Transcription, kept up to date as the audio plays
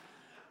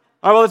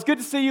All right, well, it's good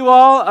to see you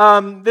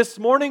all. This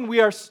morning we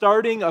are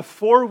starting a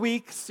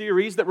 4-week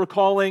series that we're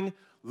calling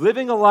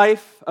Living a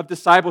Life of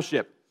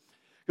Discipleship.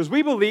 Because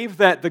we believe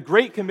that the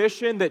Great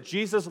Commission that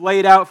Jesus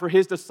laid out for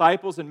his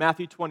disciples in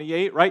Matthew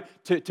 28, right,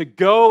 to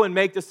go and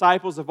make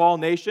disciples of all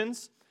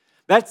nations,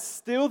 that's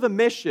still the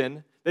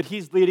mission that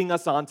he's leading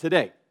us on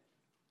today.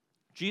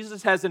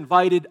 Jesus has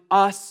invited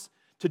us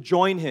to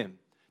join him,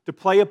 to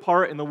play a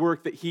part in the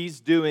work that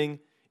he's doing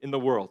in the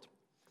world.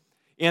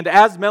 And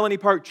as Melanie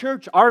Park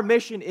Church, our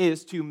mission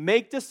is to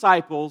make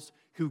disciples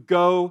who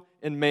go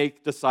and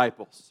make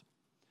disciples.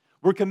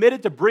 We're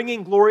committed to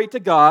bringing glory to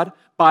God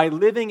by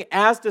living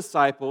as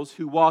disciples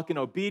who walk in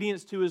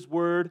obedience to his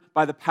word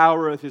by the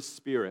power of his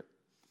Spirit.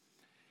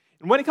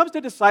 And when it comes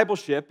to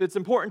discipleship, it's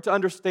important to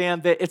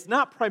understand that it's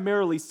not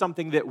primarily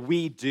something that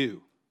we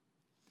do.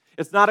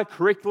 It's not a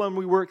curriculum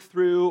we work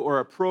through or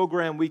a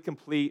program we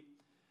complete.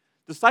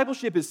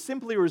 Discipleship is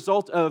simply a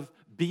result of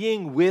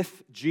being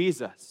with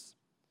Jesus.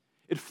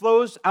 It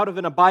flows out of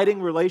an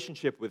abiding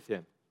relationship with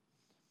him.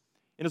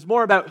 And it's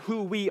more about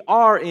who we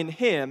are in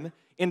him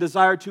and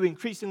desire to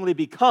increasingly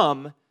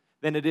become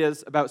than it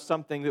is about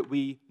something that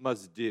we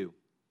must do.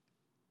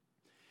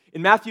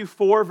 In Matthew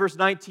 4, verse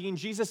 19,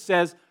 Jesus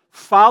says,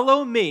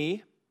 "Follow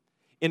me,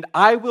 and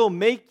I will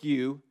make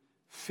you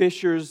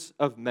fishers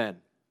of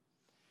men."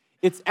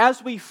 It's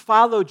as we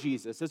follow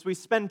Jesus, as we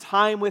spend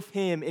time with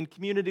him in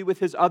community with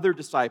his other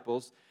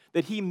disciples,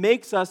 that he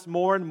makes us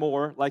more and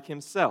more like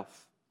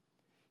himself.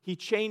 He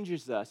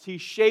changes us. He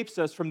shapes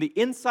us from the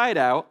inside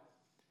out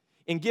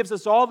and gives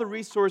us all the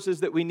resources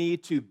that we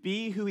need to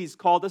be who he's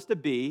called us to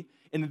be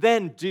and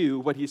then do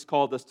what he's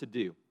called us to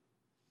do.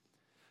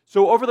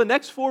 So over the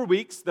next 4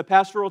 weeks, the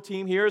pastoral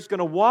team here is going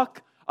to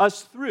walk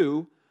us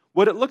through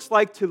what it looks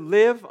like to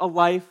live a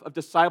life of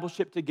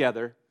discipleship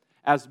together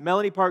as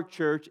Melanie Park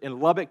Church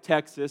in Lubbock,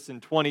 Texas in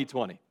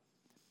 2020.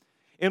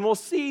 And we'll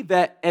see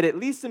that it at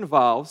least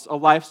involves a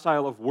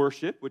lifestyle of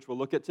worship, which we'll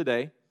look at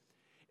today,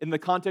 in the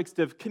context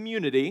of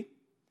community,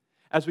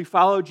 as we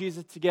follow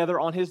Jesus together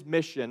on his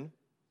mission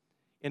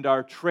and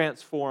are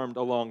transformed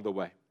along the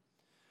way.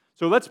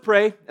 So let's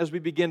pray as we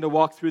begin to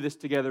walk through this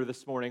together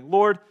this morning.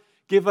 Lord,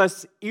 give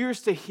us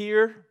ears to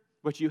hear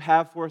what you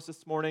have for us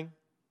this morning.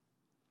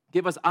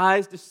 Give us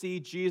eyes to see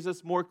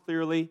Jesus more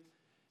clearly,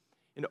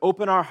 and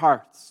open our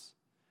hearts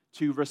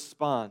to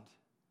respond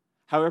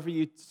however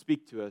you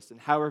speak to us and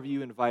however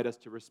you invite us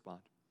to respond.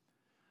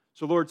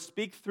 So Lord,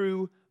 speak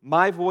through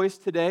my voice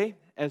today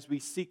as we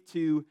seek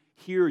to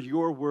hear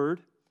your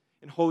word.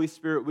 And Holy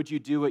Spirit, would you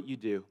do what you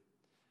do,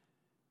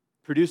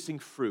 producing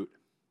fruit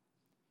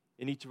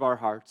in each of our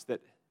hearts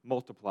that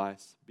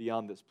multiplies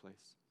beyond this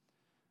place.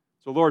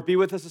 So Lord, be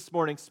with us this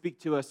morning. Speak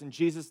to us. In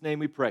Jesus' name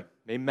we pray.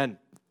 Amen.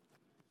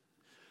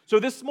 So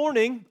this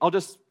morning, I'll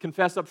just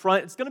confess up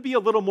front, it's going to be a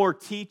little more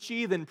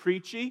teachy than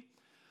preachy.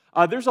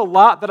 There's a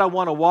lot that I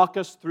want to walk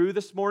us through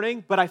this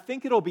morning, but I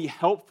think it'll be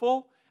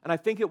helpful, and I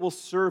think it will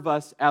serve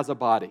us as a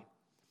body.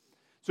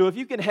 So if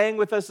you can hang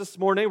with us this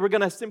morning, we're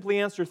going to simply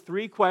answer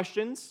 3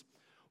 questions.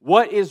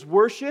 What is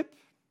worship?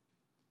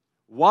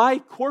 Why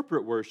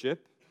corporate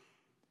worship?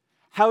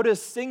 How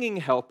does singing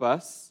help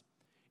us?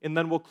 And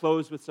then we'll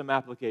close with some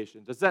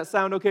applications. Does that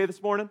sound okay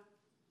this morning?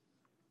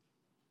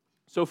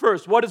 So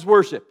first, what is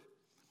worship?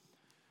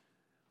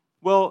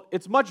 Well,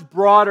 it's much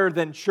broader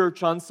than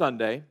church on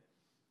Sunday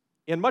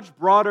and much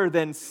broader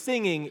than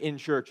singing in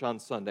church on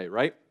Sunday,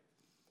 right?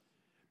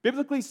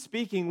 Biblically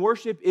speaking,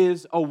 worship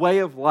is a way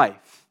of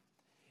life,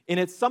 and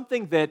it's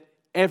something that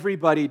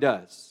everybody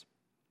does.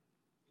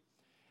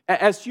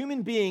 As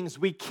human beings,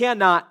 we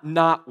cannot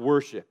not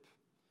worship.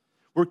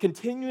 We're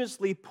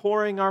continuously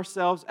pouring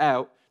ourselves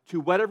out to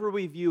whatever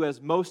we view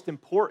as most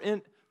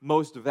important,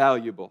 most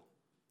valuable.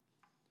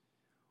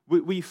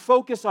 We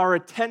focus our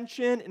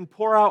attention and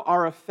pour out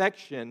our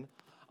affection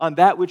on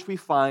that which we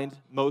find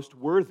most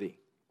worthy.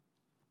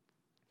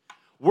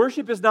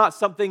 Worship is not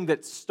something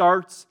that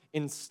starts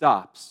and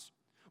stops.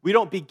 We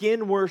don't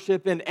begin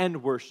worship and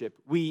end worship.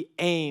 We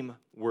aim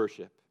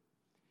worship.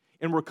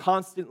 And we're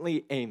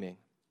constantly aiming.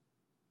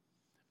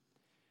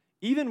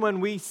 Even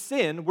when we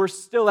sin, we're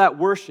still at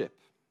worship.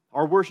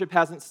 Our worship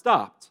hasn't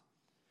stopped.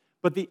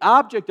 But the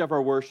object of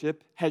our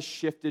worship has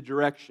shifted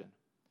direction.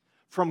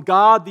 From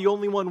God, the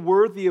only one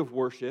worthy of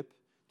worship,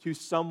 to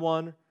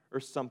someone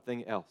or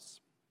something else.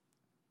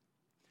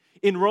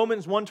 In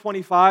Romans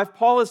 1:25,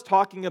 Paul is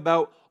talking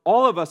about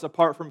all of us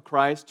apart from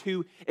Christ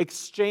who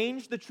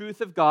exchange the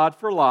truth of God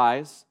for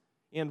lies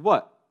and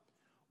what?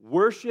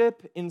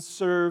 Worship and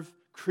serve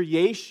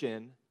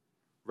creation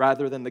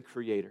rather than the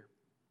Creator.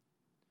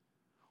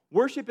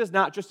 Worship is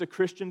not just a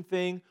Christian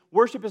thing.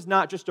 Worship is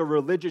not just a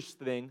religious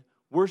thing.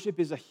 Worship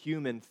is a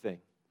human thing.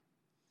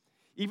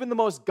 Even the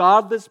most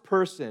godless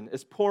person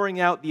is pouring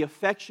out the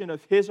affection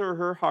of his or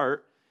her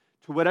heart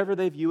to whatever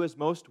they view as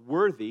most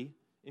worthy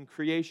in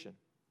creation.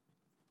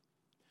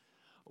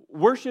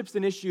 Worship's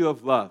an issue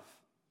of love,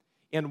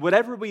 and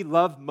whatever we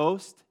love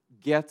most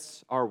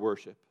gets our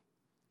worship.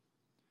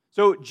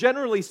 So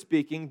generally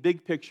speaking,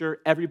 big picture,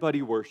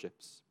 everybody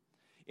worships.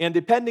 And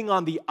depending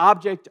on the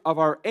object of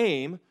our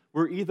aim,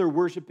 we're either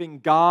worshiping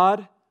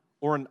God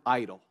or an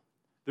idol.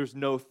 There's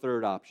no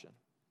third option.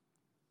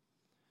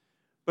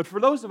 But for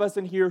those of us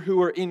in here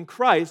who are in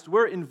Christ,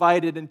 we're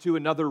invited into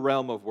another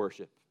realm of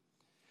worship.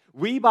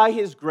 We, by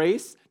His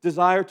grace,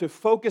 desire to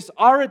focus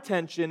our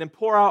attention and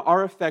pour out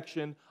our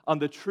affection on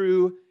the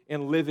true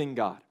and living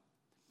God.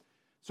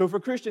 So for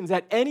Christians,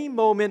 at any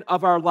moment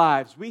of our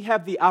lives, we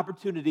have the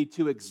opportunity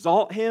to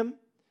exalt Him,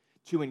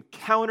 to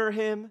encounter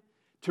Him,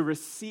 to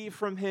receive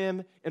from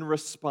Him, and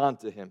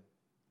respond to Him.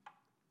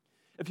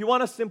 If you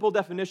want a simple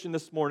definition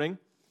this morning,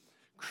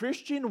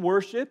 Christian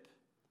worship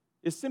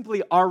is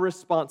simply our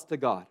response to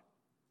God.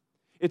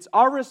 It's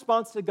our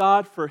response to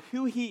God for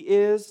who He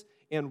is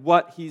and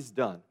what He's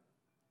done.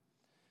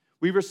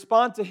 We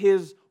respond to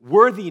His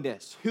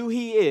worthiness, who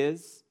He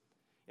is,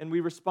 and we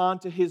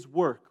respond to His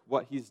work,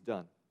 what He's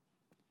done.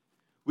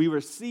 We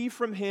receive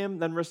from Him,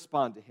 then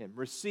respond to Him.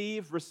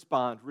 Receive,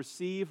 respond,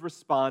 receive,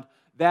 respond.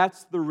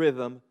 That's the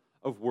rhythm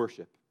of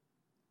worship.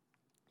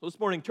 So this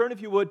morning, turn,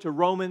 if you would, to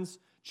Romans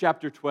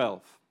chapter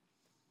 12.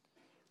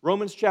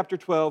 Romans chapter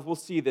 12, we'll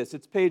see this.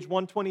 It's page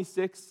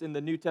 126 in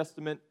the New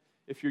Testament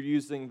if you're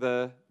using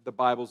the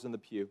Bibles in the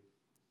pew.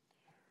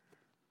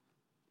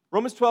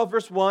 Romans 12,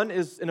 verse 1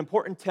 is an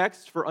important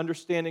text for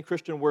understanding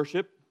Christian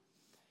worship.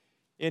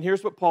 And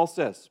here's what Paul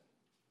says.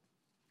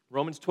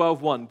 Romans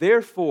 12, 1.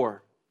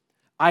 Therefore,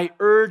 I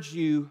urge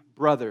you,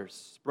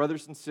 brothers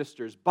and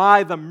sisters,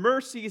 by the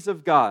mercies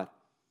of God,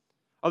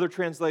 other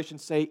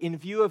translations say, in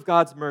view of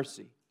God's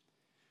mercy,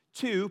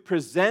 to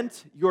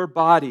present your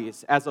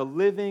bodies as a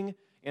living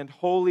and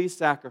holy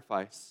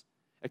sacrifice,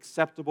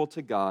 acceptable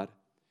to God,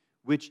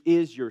 which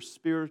is your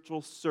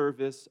spiritual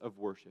service of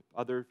worship.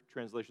 Other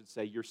translations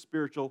say your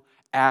spiritual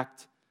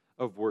act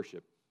of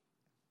worship.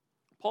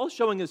 Paul's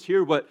showing us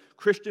here what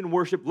Christian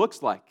worship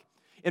looks like.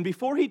 And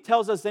before he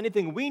tells us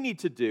anything we need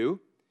to do,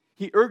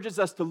 he urges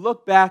us to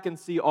look back and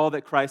see all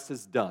that Christ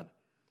has done.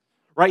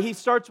 Right? He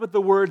starts with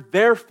the word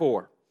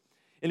therefore.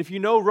 And if you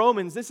know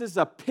Romans, this is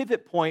a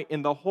pivot point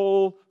in the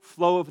whole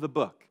flow of the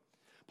book.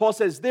 Paul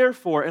says,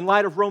 therefore, in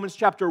light of Romans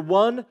chapter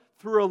 1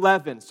 through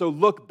 11, so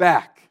look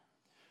back.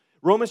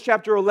 Romans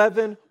chapter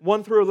 11,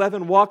 1 through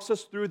 11, walks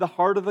us through the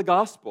heart of the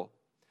gospel.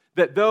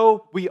 That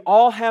though we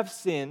all have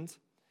sinned,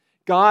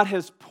 God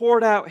has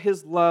poured out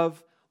His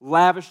love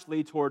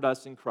lavishly toward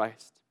us in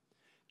Christ.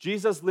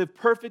 Jesus lived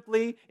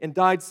perfectly and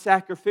died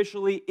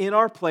sacrificially in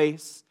our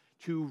place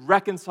to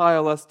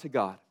reconcile us to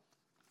God.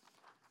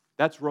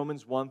 That's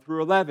Romans 1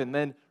 through 11.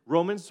 Then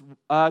Romans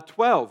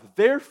 12.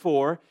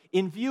 Therefore,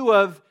 in view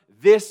of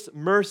this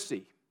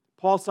mercy,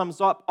 Paul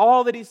sums up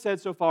all that he said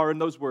so far in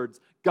those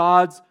words,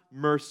 God's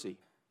mercy.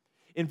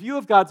 In view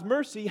of God's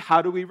mercy,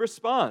 how do we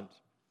respond?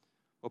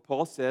 Well,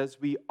 Paul says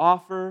we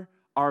offer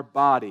our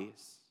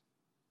bodies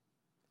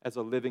as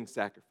a living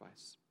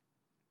sacrifice.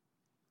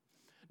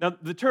 Now,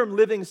 the term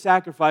living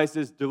sacrifice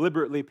is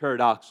deliberately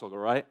paradoxical,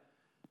 right?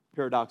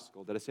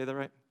 Paradoxical. Did I say that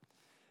right?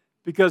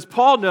 Because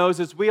Paul knows,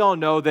 as we all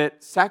know,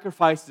 that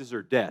sacrifices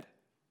are dead.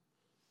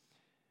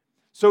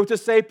 So to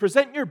say,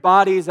 present your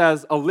bodies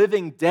as a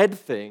living dead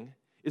thing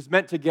is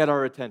meant to get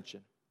our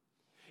attention.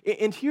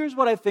 And here's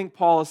what I think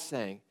Paul is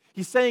saying.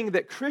 He's saying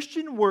that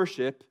Christian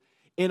worship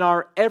in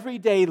our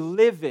everyday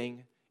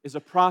living is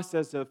a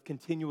process of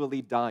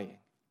continually dying.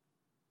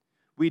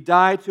 We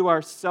die to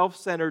our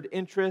self-centered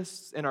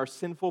interests and our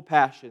sinful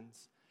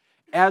passions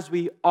as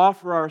we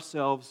offer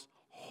ourselves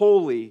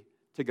wholly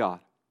to God.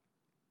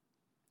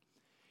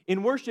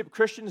 In worship,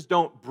 Christians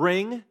don't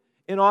bring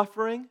an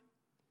offering.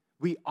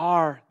 We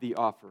are the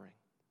offering.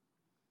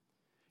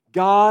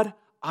 God,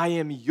 I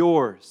am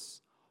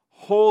yours,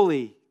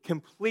 wholly,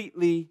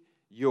 completely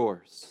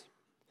yours.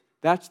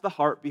 That's the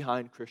heart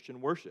behind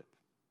Christian worship.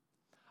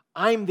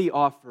 I'm the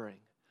offering.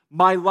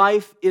 My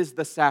life is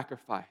the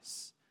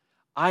sacrifice.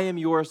 I am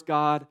yours,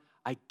 God.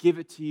 I give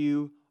it to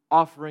you,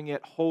 offering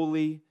it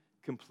wholly,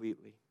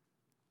 completely.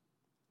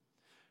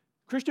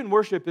 Christian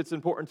worship, it's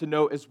important to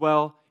note as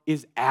well,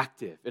 is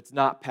active. It's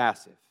not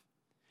passive.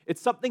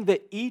 It's something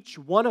that each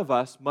one of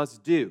us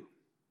must do.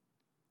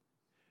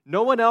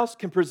 No one else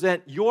can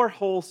present your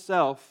whole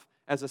self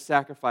as a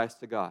sacrifice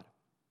to God.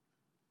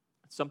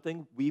 It's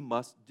something we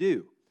must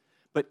do.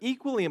 But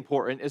equally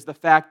important is the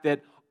fact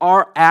that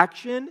our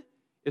action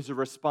is a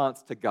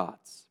response to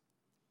God's.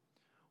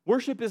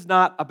 Worship is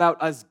not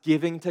about us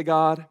giving to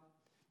God,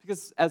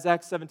 because as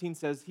Acts 17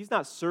 says, He's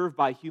not served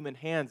by human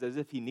hands as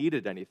if He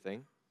needed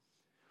anything.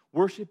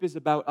 Worship is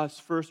about us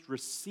first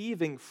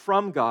receiving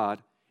from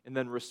God and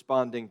then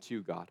responding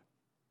to God.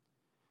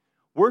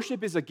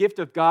 Worship is a gift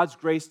of God's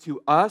grace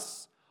to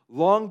us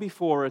long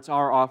before it's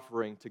our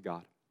offering to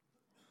God.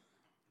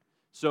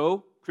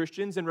 So,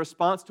 Christians, in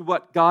response to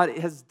what God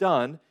has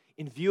done,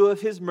 in view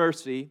of His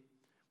mercy,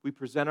 we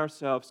present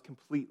ourselves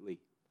completely,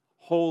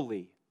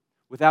 wholly,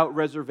 without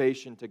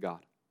reservation to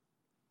God.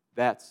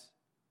 That's,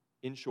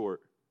 in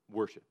short,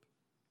 worship.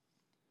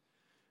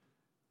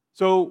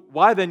 So,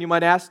 why then, you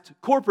might ask,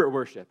 corporate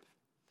worship?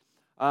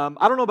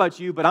 I don't know about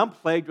you, but I'm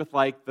plagued with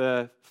like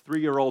the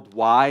 3-year-old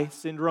why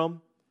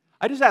syndrome.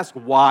 I just ask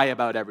why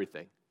about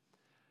everything.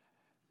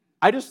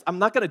 I'm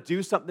not going to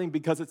do something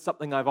because it's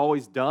something I've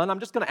always done. I'm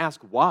just going to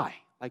ask why.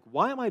 Like,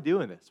 why am I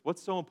doing this?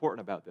 What's so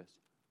important about this?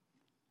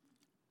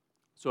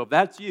 So if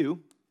that's you,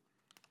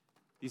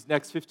 these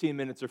next 15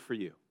 minutes are for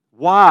you.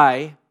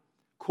 Why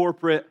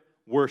corporate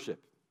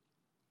worship?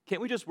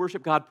 Can't we just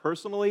worship God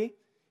personally,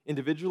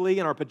 individually,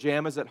 in our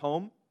pajamas at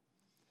home?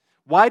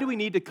 Why do we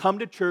need to come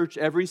to church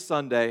every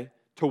Sunday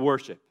to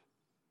worship?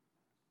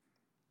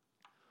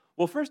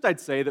 Well, first I'd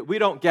say that we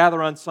don't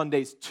gather on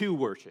Sundays to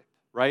worship,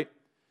 right?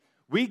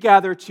 We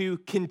gather to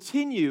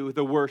continue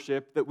the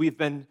worship that we've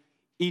been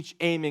each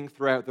aiming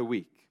throughout the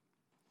week.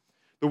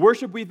 The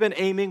worship we've been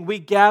aiming, we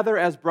gather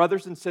as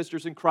brothers and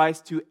sisters in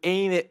Christ to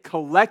aim it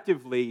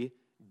collectively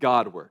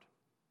Godward.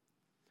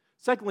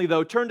 Secondly,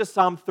 though, turn to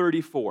Psalm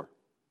 34.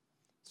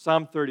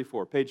 Psalm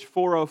 34, page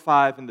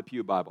 405 in the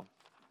Pew Bible.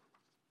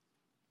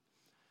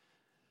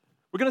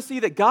 We're going to see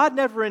that God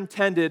never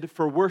intended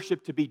for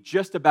worship to be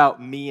just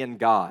about me and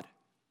God.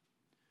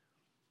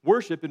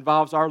 Worship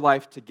involves our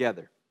life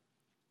together.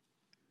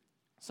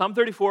 Psalm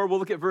 34, we'll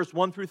look at verse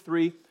 1 through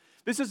 3.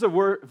 This is a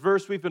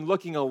verse we've been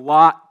looking a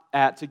lot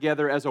at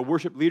together as a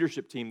worship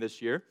leadership team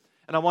this year,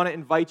 and I want to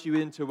invite you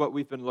into what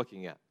we've been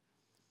looking at.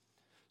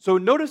 So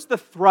notice the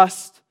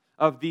thrust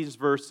of these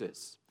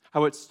verses,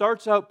 how it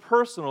starts out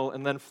personal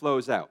and then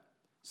flows out.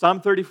 Psalm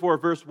 34,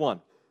 verse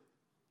 1.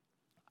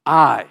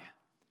 I,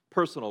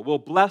 personal, will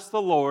bless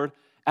the Lord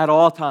at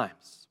all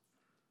times.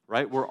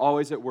 Right? We're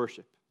always at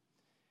worship.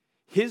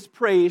 His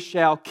praise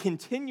shall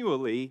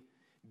continually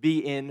be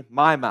in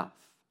my mouth.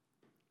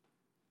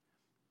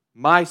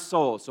 My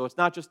soul. So it's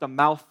not just a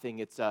mouth thing,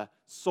 it's a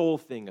soul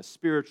thing, a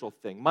spiritual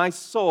thing. My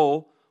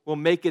soul will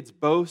make its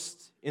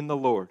boast in the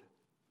Lord.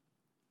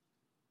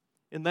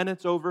 And then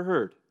it's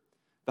overheard.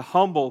 The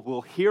humble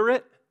will hear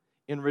it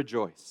and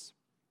rejoice.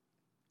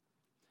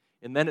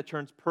 And then it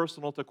turns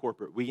personal to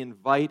corporate. We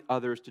invite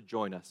others to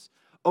join us.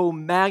 Oh,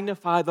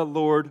 magnify the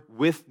Lord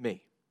with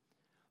me.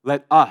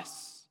 Let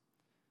us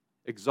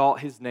exalt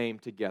his name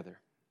together.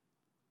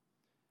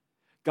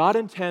 God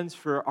intends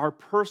for our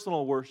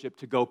personal worship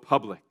to go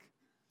public.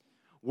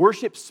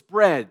 Worship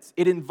spreads,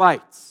 it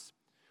invites.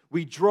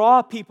 We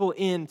draw people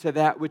into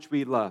that which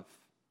we love.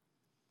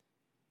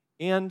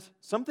 And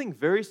something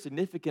very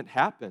significant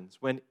happens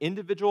when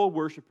individual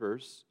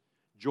worshipers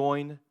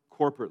join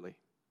corporately,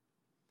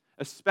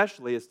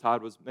 especially, as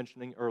Todd was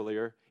mentioning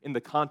earlier, in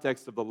the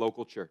context of the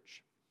local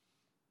church.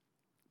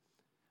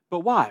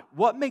 But why?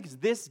 What makes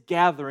this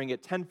gathering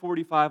at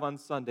 10:45 on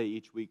Sunday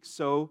each week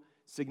so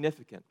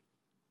significant?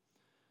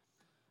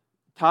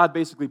 Todd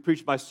basically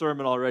preached my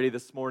sermon already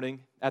this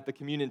morning at the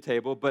communion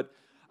table, but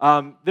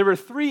there were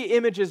 3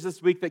 images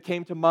this week that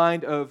came to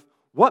mind of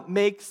what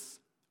makes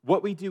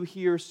what we do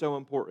here so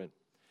important.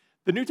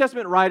 The New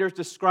Testament writers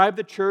describe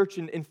the church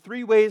in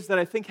 3 ways that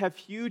I think have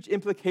huge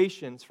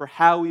implications for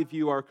how we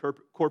view our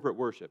corporate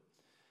worship.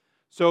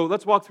 So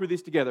let's walk through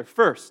these together.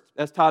 First,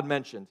 as Todd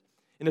mentioned,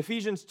 in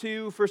Ephesians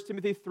 2, 1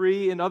 Timothy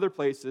 3, and other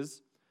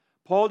places,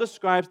 Paul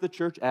describes the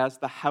church as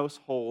the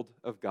household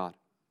of God.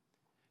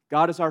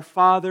 God is our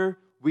Father,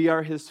 we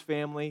are his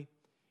family,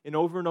 and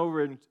over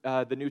in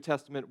the New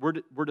Testament,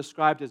 we're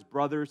described as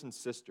brothers and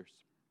sisters.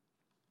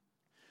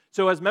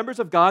 So as members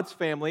of God's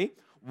family,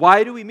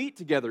 why do we meet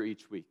together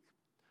each week?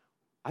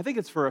 I think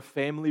it's for a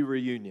family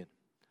reunion,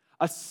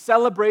 a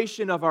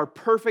celebration of our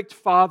perfect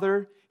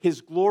Father, his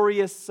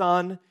glorious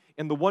Son,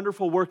 and the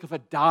wonderful work of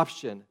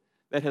adoption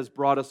that has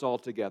brought us all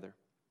together.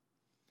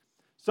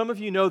 Some of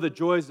you know the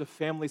joys of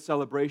family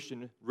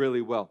celebration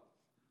really well.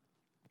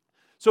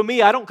 So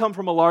me, I don't come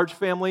from a large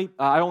family.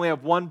 I only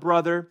have one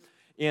brother,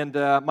 and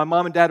my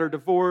mom and dad are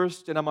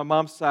divorced, and on my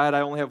mom's side,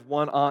 I only have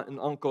one aunt and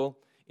uncle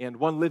and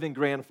one living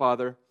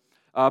grandfather.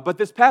 But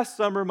this past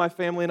summer, my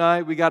family and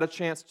I, we got a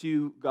chance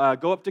to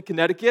go up to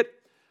Connecticut,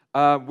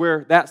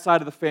 where that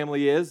side of the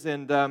family is,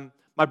 and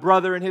my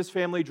brother and his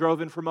family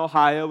drove in from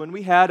Ohio, and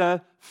we had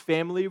a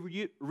family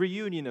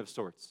reunion of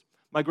sorts.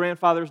 My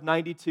grandfather's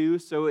 92,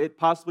 so it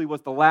possibly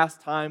was the last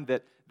time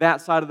that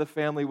that side of the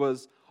family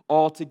was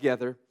all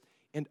together.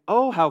 And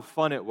oh, how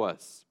fun it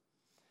was.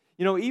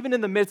 You know, even in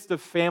the midst of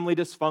family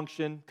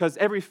dysfunction, because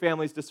every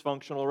family's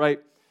dysfunctional, right?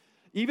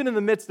 Even in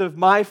the midst of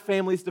my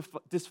family's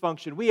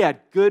dysfunction, we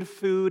had good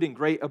food in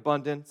great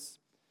abundance.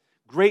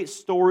 Great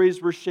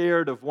stories were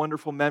shared of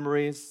wonderful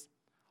memories.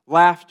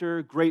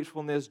 Laughter,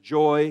 gratefulness,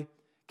 joy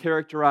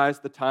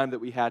characterized the time that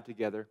we had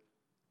together.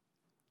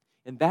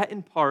 And that,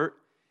 in part,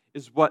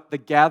 is what the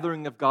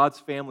gathering of God's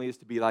family is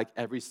to be like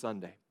every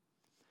Sunday.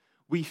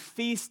 We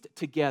feast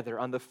together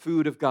on the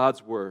food of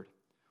God's Word,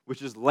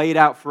 which is laid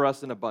out for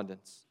us in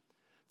abundance.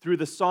 Through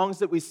the songs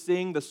that we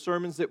sing, the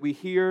sermons that we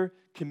hear,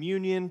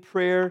 communion,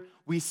 prayer,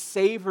 we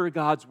savor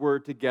God's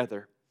Word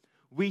together.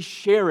 We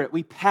share it.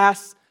 We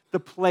pass the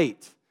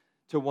plate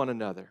to one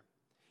another.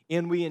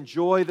 And we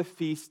enjoy the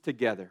feast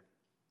together.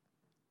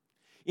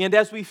 And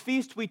as we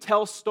feast, we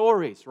tell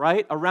stories,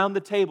 right? Around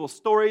the table,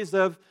 stories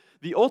of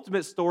the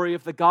ultimate story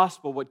of the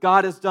gospel, what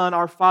God has done,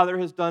 our Father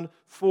has done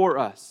for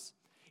us.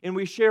 And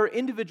we share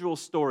individual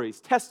stories,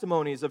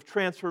 testimonies of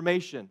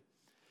transformation.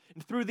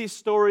 And through these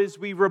stories,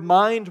 we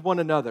remind one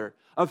another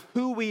of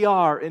who we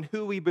are and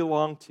who we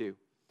belong to,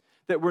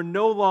 that we're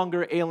no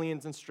longer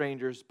aliens and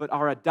strangers, but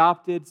are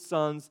adopted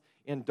sons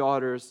and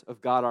daughters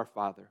of God our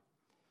Father.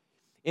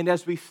 And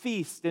as we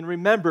feast and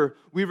remember,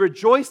 we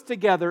rejoice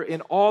together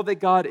in all that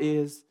God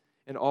is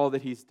and all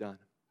that He's done.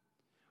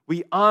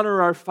 We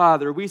honor our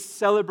Father. We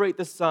celebrate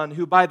the Son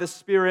who by the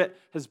Spirit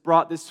has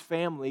brought this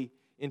family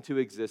into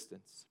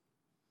existence.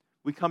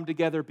 We come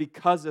together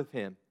because of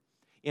Him,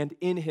 and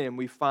in Him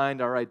we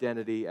find our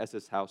identity as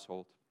His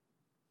household.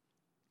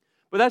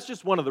 But that's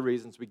just one of the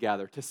reasons we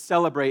gather, to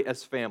celebrate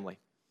as family.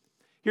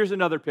 Here's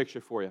another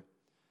picture for you.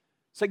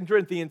 2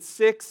 Corinthians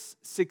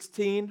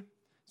 6:16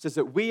 says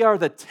that we are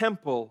the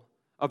temple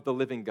of the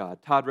living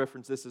God. Todd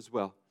referenced this as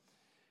well.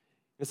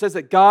 It says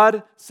that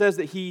God says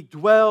that He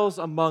dwells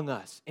among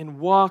us and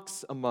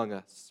walks among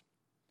us.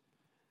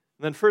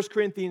 And then 1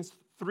 Corinthians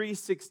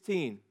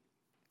 3:16.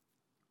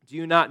 Do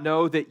you not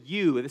know that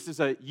you, this is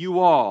a you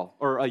all,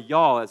 or a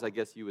y'all as I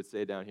guess you would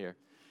say down here.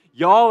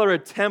 Y'all are a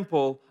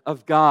temple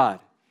of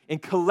God,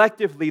 and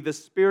collectively the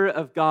Spirit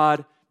of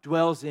God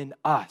dwells in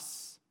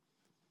us.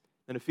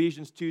 And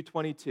Ephesians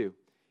 2:22.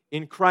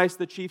 In Christ,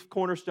 the chief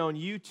cornerstone,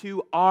 you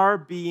two are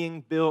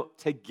being built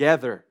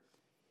together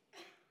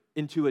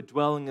into a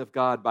dwelling of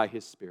God by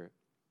His Spirit.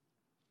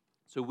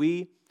 So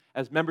we,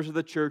 as members of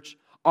the church,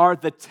 are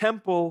the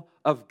temple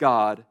of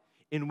God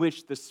in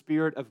which the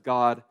Spirit of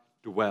God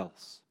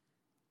dwells.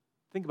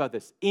 Think about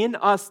this. In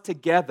us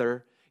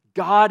together,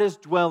 God is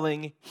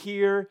dwelling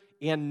here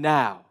and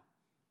now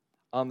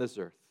on this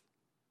earth.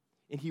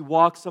 And He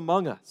walks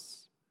among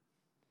us.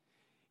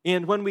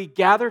 And when we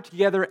gather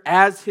together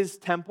as His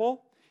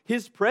temple,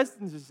 His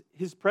presence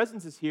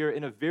is here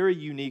in a very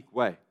unique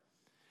way.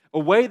 A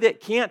way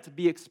that can't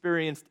be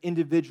experienced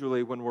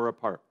individually when we're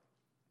apart.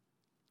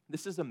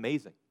 This is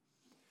amazing.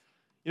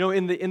 You know,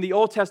 in the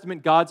Old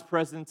Testament, God's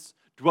presence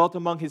dwelt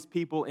among His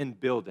people in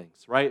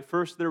buildings, right?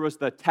 First there was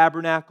the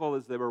tabernacle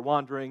as they were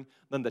wandering,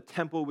 then the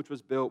temple which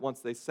was built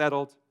once they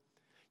settled.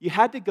 You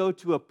had to go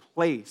to a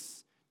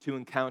place to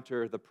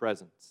encounter the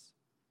presence.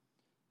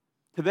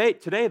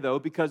 Today, though,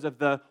 because of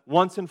the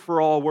once and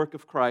for all work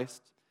of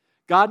Christ,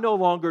 God no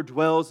longer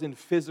dwells in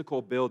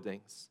physical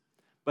buildings,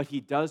 but He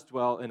does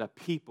dwell in a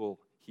people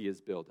He is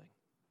building,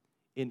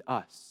 in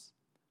us,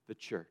 the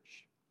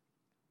church.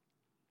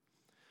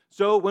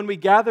 So when we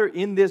gather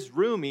in this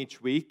room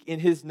each week in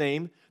His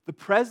name, the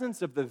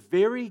presence of the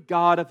very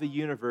God of the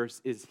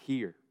universe is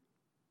here.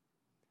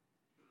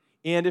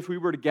 And if we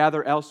were to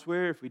gather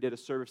elsewhere, if we did a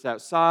service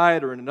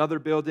outside or in another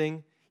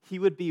building, He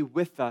would be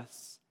with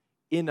us,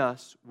 in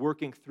us,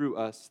 working through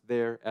us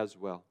there as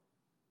well.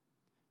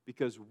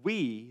 Because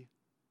we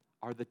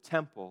are the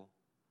temple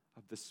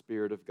of the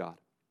Spirit of God.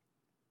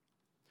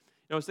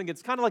 I was thinking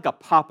it's kind of like a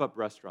pop-up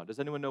restaurant. Does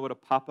anyone know what a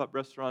pop-up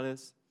restaurant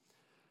is?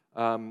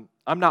 I'm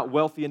not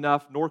wealthy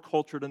enough nor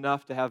cultured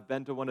enough to have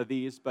been to one of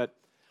these, but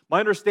my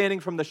understanding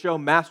from the show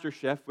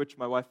MasterChef, which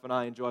my wife and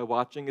I enjoy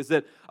watching, is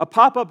that a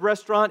pop-up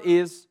restaurant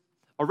is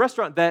a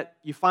restaurant that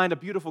you find a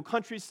beautiful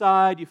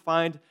countryside, you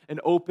find an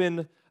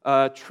open,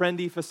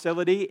 trendy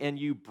facility, and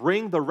you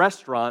bring the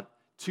restaurant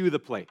to the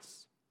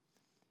place.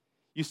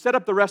 You set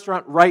up the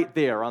restaurant right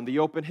there on the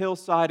open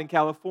hillside in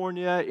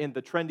California, in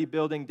the trendy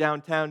building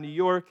downtown New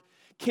York.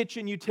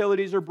 Kitchen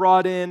utilities are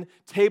brought in,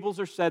 tables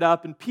are set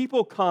up, and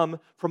people come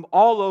from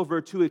all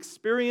over to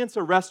experience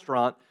a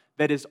restaurant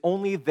that is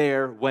only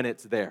there when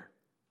it's there.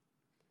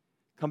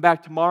 Come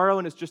back tomorrow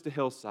and it's just a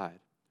hillside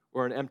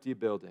or an empty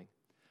building.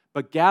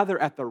 But gather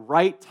at the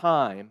right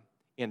time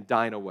and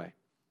dine away.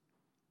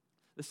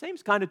 The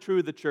same's kind of true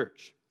of the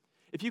church.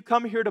 If you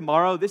come here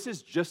tomorrow, this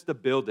is just a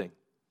building.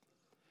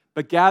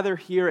 But gather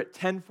here at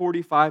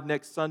 10:45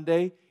 next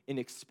Sunday and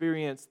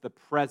experience the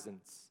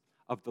presence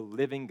of the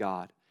living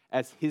God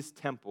as His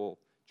temple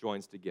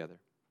joins together.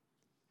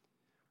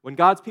 When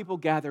God's people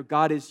gather,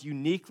 God is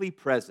uniquely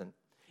present.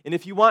 And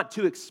if you want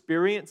to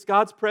experience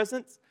God's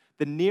presence,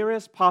 the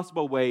nearest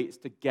possible way is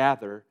to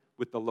gather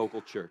with the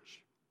local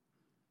church.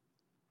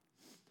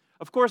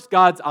 Of course,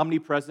 God's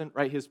omnipresent,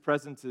 right? His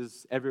presence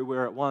is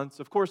everywhere at once.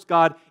 Of course,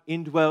 God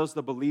indwells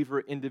the believer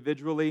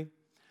individually.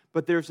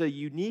 But there's a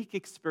unique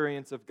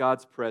experience of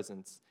God's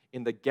presence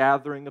in the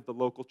gathering of the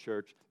local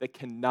church that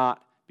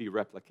cannot be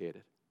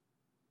replicated.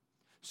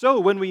 So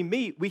when we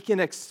meet, we can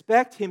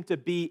expect Him to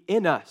be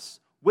in us,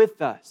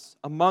 with us,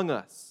 among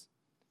us.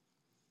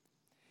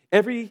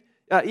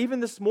 Even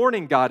this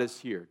morning, God is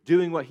here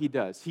doing what He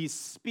does. He's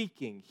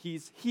speaking,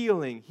 He's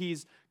healing,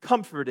 He's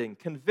comforting,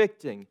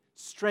 convicting,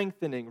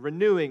 strengthening,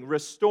 renewing,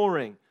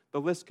 restoring.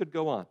 The list could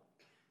go on.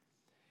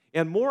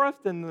 And more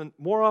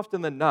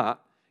often than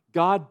not,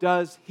 God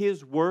does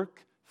His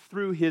work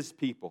through His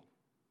people.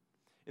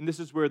 And this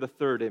is where the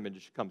third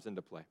image comes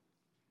into play.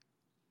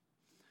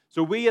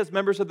 So we as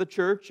members of the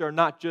church are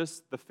not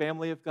just the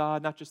family of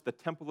God, not just the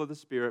temple of the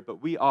Spirit, but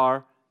we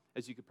are,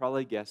 as you could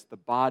probably guess, the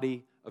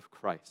body of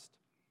Christ.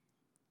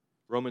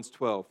 Romans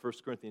 12, 1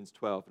 Corinthians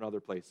 12, and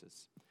other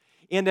places.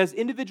 And as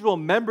individual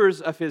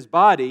members of His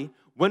body,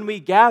 when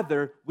we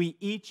gather, we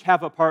each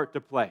have a part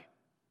to play.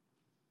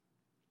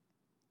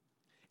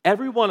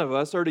 Every one of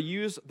us are to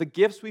use the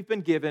gifts we've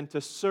been given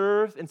to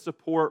serve and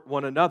support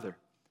one another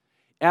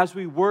as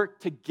we work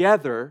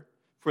together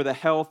for the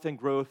health and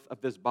growth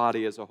of this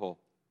body as a whole.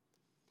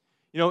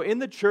 You know, in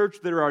the church,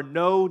 there are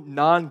no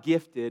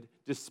non-gifted,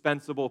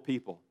 dispensable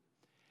people.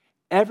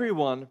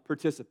 Everyone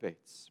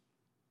participates.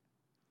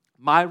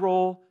 My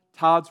role,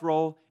 Todd's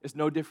role, is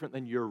no different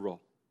than your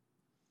role.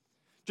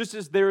 Just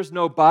as there is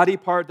no body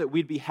part that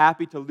we'd be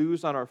happy to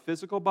lose on our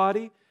physical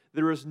body,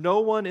 there is no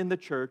one in the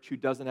church who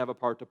doesn't have a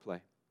part to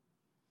play.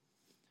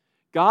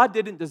 God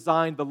didn't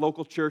design the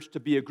local church to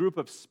be a group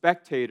of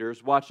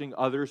spectators watching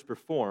others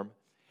perform.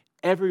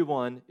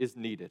 Everyone is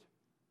needed.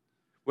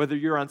 Whether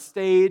you're on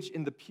stage,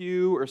 in the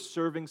pew, or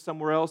serving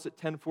somewhere else at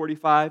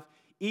 10:45,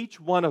 each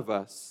one of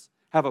us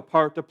have a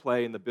part to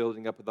play in the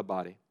building up of the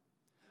body,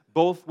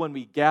 both when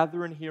we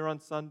gather in here on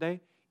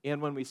Sunday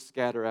and when we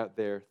scatter out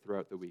there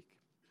throughout the week.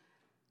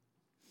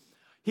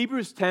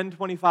 Hebrews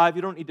 10:25,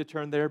 you don't need to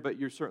turn there, but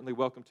you're certainly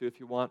welcome to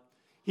if you want.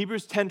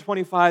 Hebrews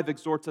 10:25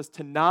 exhorts us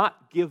to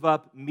not give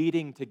up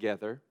meeting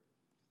together,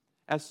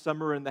 as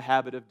some are in the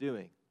habit of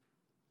doing,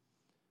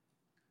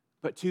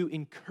 but to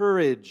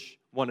encourage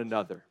one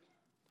another,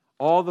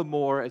 all the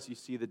more as you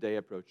see the day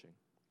approaching.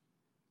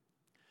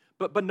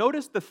 But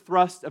notice the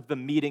thrust of the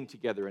meeting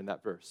together in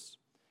that verse.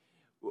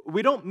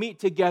 We don't meet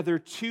together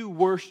to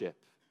worship,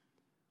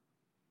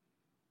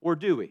 or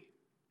do we?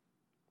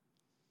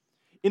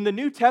 In the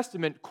New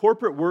Testament,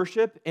 corporate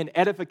worship and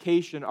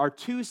edification are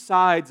two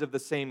sides of the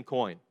same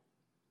coin.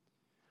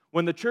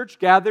 When the church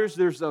gathers,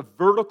 there's a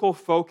vertical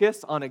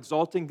focus on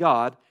exalting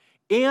God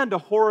and a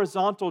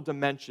horizontal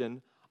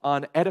dimension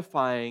on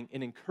edifying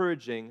and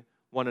encouraging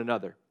one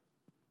another.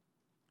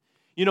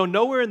 You know,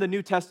 nowhere in the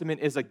New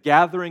Testament is a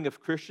gathering of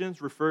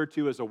Christians referred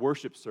to as a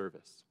worship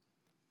service.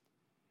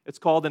 It's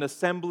called an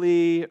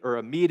assembly or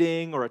a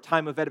meeting or a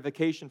time of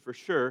edification for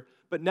sure,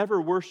 but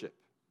never worship.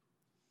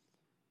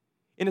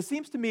 And it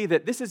seems to me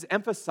that this is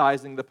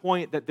emphasizing the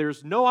point that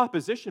there's no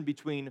opposition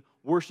between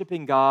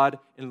worshiping God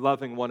and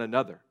loving one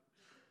another.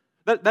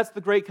 That's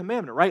the great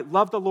commandment, right?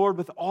 Love the Lord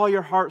with all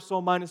your heart,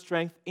 soul, mind, and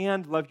strength,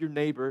 and love your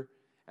neighbor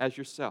as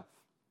yourself.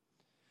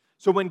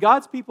 So when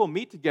God's people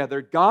meet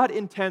together, God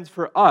intends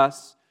for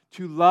us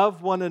to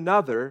love one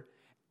another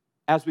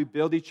as we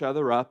build each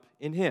other up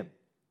in Him.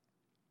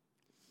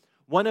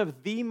 One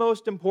of the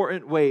most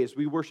important ways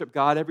we worship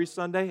God every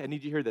Sunday, I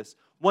need you to hear this.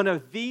 One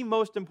of the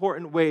most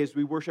important ways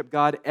we worship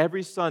God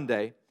every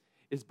Sunday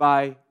is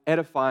by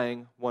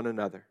edifying one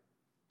another.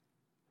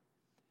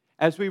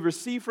 As we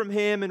receive from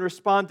Him and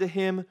respond to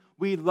Him,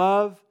 we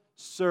love,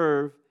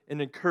 serve,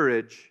 and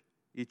encourage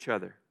each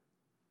other.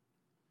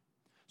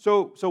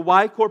 So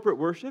why corporate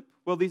worship?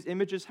 Well, these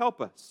images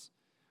help us.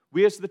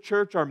 We as the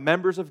church are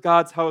members of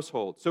God's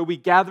household. So we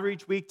gather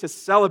each week to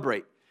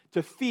celebrate,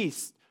 to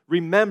feast,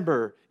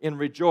 remember, and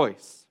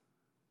rejoice.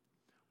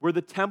 We're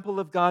the temple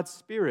of God's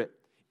Spirit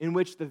in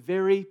which the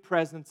very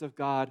presence of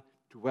God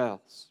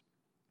dwells.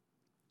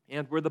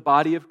 And we're the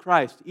body of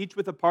Christ, each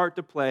with a part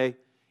to play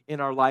in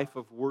our life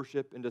of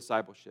worship and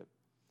discipleship.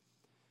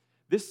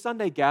 This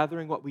Sunday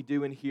gathering, what we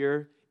do in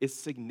here, is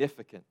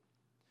significant.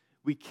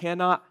 We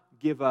cannot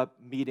give up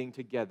meeting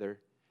together,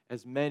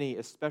 as many,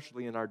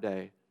 especially in our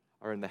day,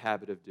 are in the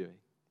habit of doing.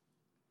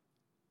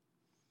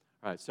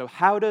 All right, so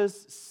how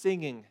does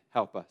singing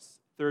help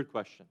us? Third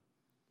question.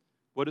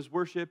 What is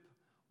worship?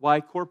 Why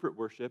corporate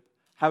worship?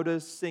 How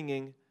does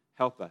singing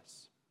help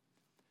us?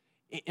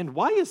 And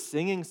why is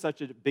singing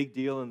such a big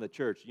deal in the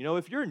church? You know,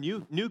 if you're a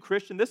new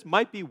Christian, this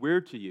might be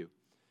weird to you.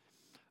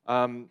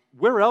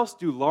 Where else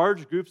do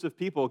large groups of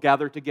people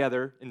gather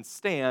together and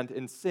stand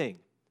and sing?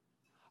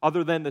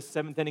 Other than the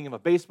seventh inning of a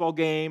baseball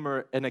game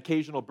or an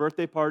occasional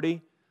birthday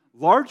party,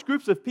 large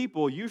groups of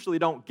people usually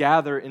don't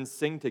gather and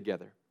sing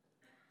together.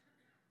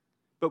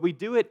 But we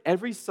do it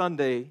every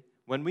Sunday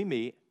when we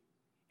meet,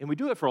 and we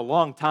do it for a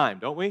long time,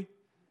 don't we?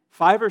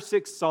 5 or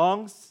 6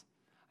 songs.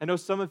 I know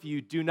some of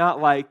you do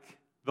not like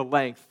the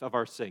length of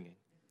our singing.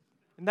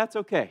 And that's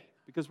okay,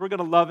 because we're going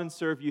to love and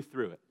serve you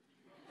through it.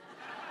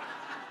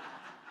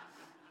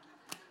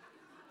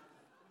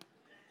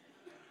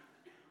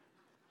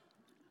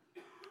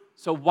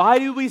 So why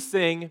do we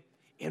sing,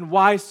 and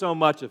why so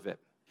much of it?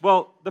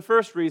 Well, the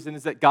first reason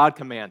is that God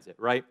commands it,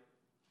 right?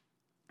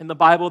 In the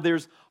Bible,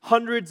 there's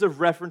hundreds of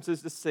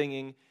references to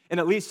singing and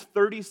at least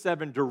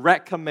 37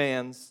 direct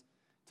commands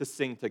to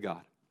sing to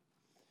God.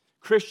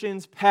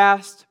 Christians,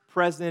 past,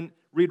 present,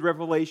 read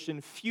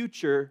Revelation,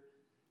 future,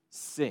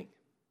 sing.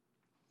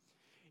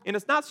 And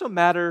it's not so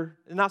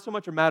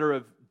much a matter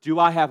of do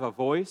I have a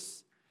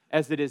voice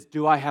as it is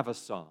do I have a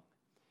song.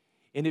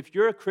 And if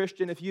you're a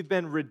Christian, if you've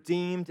been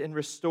redeemed and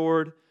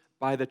restored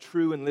by the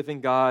true and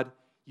living God,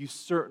 you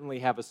certainly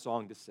have a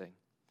song to sing,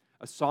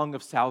 a song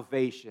of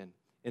salvation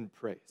and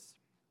praise.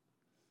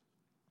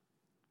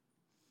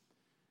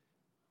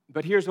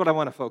 But here's what I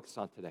want to focus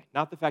on today.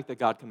 Not the fact that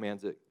God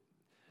commands it.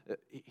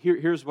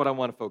 Here's what I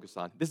want to focus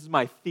on. This is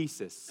my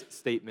thesis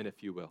statement,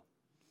 if you will.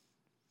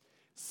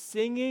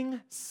 Singing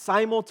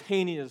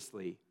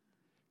simultaneously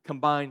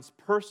combines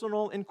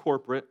personal and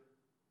corporate,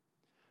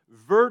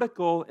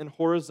 vertical and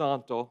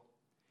horizontal,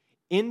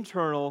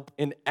 internal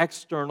and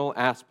external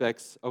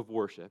aspects of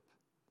worship.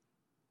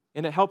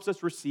 And it helps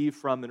us receive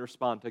from and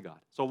respond to God.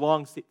 So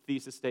long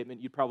thesis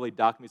statement, you'd probably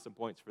dock me some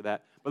points for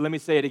that. But let me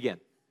say it again.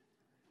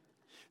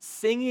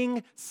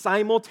 Singing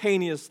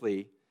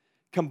simultaneously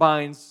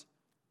combines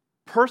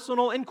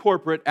personal and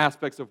corporate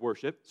aspects of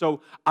worship.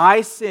 So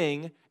I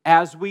sing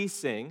as we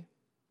sing.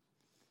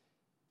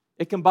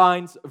 It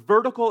combines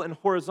vertical and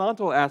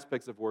horizontal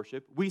aspects of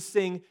worship. We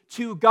sing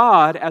to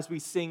God as we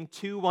sing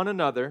to one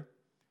another,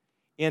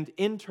 and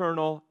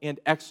internal and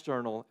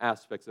external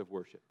aspects of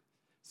worship.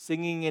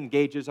 Singing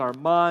engages our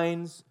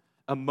minds,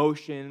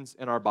 emotions,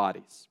 and our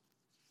bodies.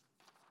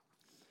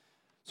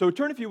 So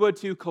turn, if you would,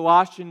 to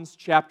Colossians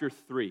chapter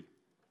 3.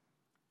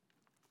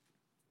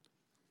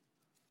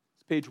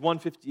 It's page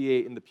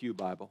 158 in the Pew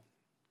Bible.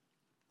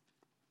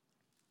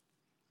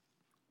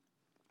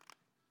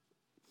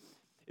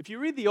 If you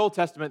read the Old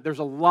Testament, there's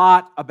a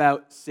lot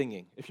about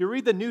singing. If you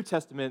read the New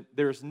Testament,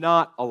 there's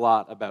not a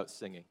lot about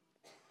singing.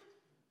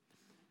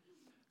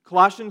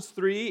 Colossians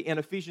 3 and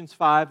Ephesians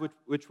 5,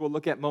 which we'll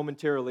look at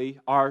momentarily,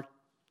 are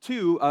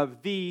two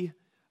of the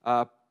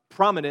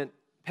prominent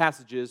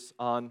passages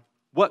on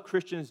what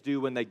Christians do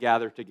when they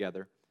gather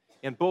together.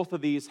 And both of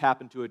these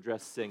happen to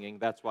address singing.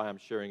 That's why I'm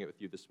sharing it with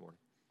you this morning.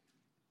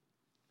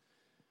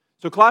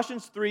 So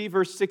Colossians 3,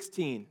 verse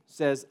 16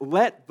 says,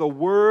 "Let the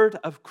word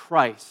of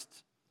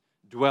Christ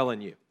dwell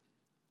in you."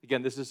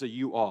 Again, this is a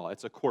you all.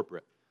 It's a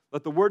corporate.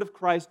 "Let the word of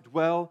Christ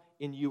dwell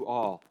in you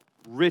all,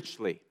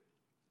 richly,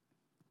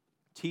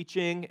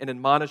 teaching and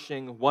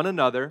admonishing one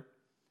another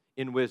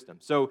in wisdom."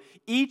 So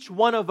each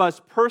one of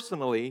us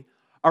personally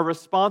are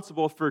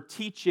responsible for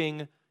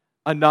teaching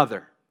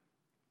another.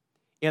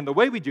 And the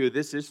way we do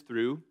this is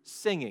through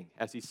singing,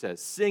 as he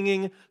says.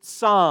 Singing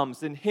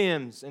psalms and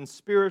hymns and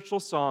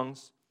spiritual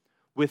songs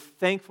with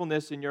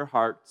thankfulness in your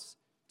hearts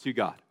to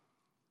God.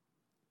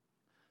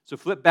 So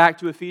flip back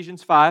to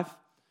Ephesians 5.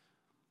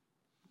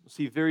 We'll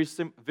see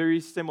very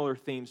similar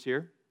themes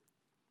here.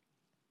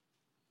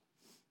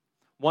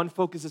 One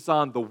focuses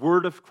on the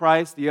Word of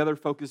Christ. The other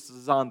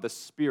focuses on the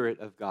Spirit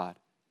of God.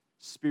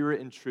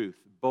 Spirit and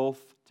truth,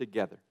 both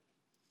together.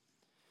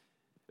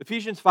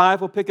 Ephesians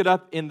 5, we'll pick it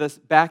up in the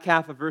back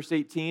half of verse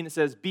 18. It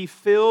says, "Be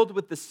filled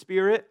with the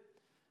Spirit,"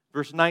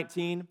 verse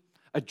 19,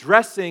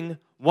 "addressing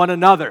one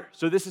another."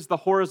 So this is the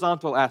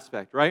horizontal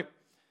aspect, right?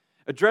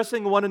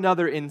 "Addressing one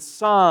another in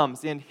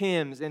psalms and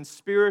hymns and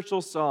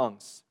spiritual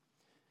songs,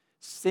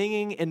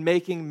 singing and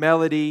making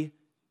melody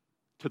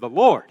to the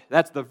Lord."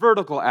 That's the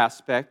vertical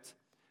aspect.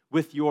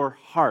 "With your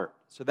heart."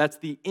 So that's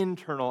the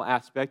internal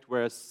aspect,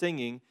 whereas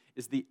singing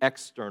is the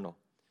external.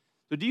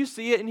 So do you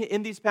see it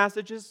in these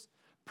passages?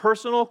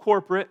 Personal,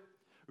 corporate,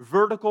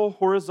 vertical,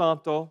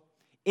 horizontal,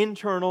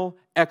 internal,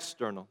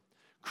 external.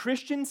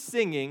 Christian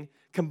singing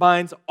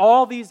combines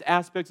all these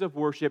aspects of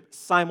worship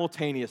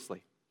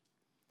simultaneously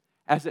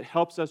as it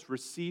helps us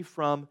receive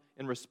from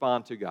and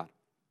respond to God.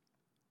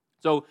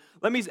 So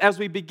as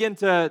we begin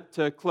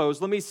to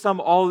close, let me sum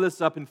all of this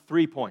up in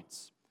 3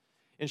 points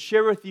and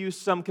share with you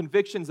some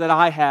convictions that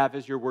I have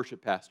as your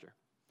worship pastor.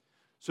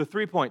 So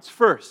 3 points.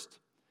 First,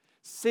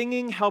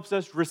 singing helps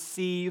us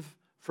receive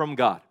from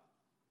God.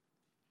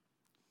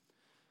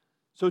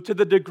 So to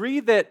the degree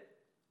that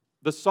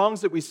the songs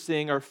that we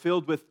sing are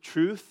filled with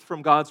truth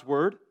from God's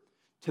Word,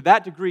 to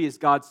that degree is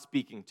God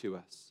speaking to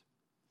us.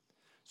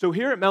 So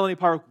here at Melanie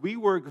Park, we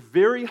work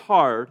very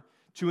hard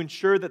to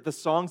ensure that the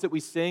songs that we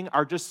sing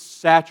are just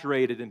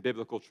saturated in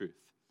biblical truth.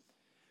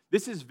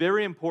 This is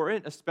very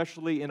important,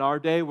 especially in our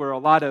day where a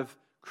lot of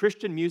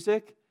Christian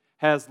music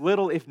has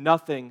little, if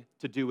nothing,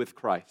 to do with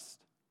Christ.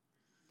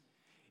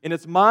 And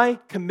it's my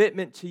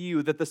commitment to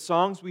you that the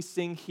songs we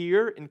sing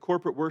here in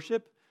corporate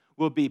worship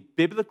will be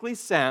biblically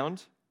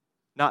sound,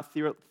 not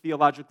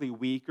theologically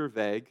weak or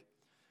vague.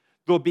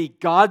 They'll be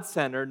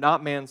God-centered,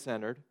 not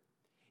man-centered,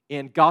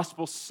 and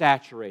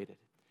gospel-saturated,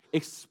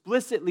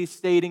 explicitly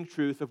stating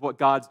truth of what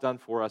God's done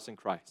for us in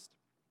Christ.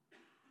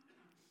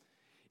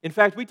 In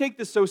fact, we take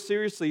this so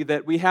seriously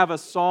that we have a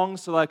song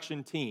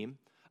selection team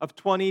of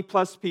 20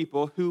 plus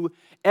people who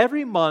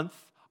every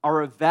month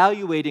are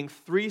evaluating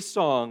 3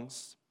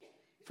 songs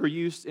for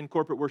use in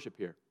corporate worship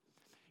here.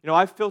 You know,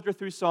 I filter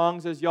through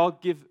songs as y'all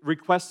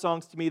request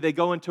songs to me. They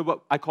go into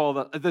what I call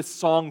the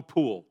song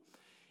pool.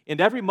 And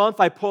every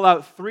month I pull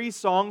out 3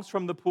 songs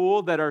from the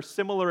pool that are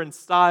similar in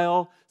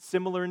style,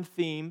 similar in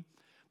theme,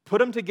 put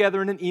them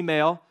together in an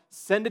email,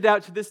 send it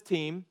out to this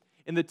team,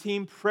 and the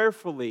team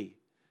prayerfully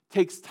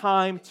takes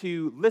time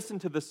to listen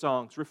to the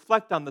songs,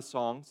 reflect on the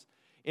songs,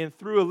 and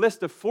through a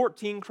list of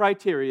 14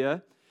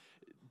 criteria,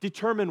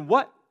 determine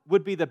what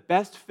would be the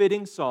best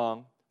fitting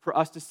song for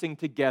us to sing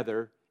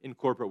together in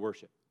corporate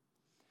worship.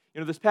 You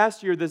know, this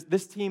past year,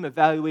 this team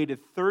evaluated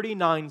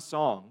 39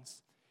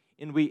 songs,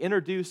 and we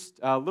introduced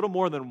a little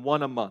more than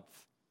one a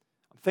month.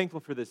 I'm thankful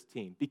for this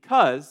team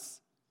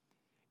because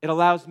it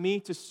allows me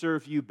to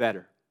serve you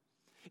better.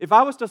 If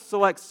I was to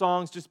select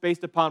songs just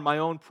based upon my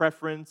own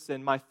preference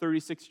and my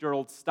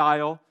 36-year-old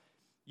style,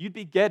 you'd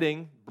be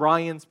getting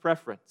Brian's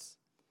preference.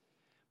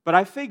 But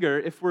I figure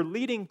if we're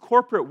leading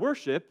corporate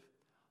worship,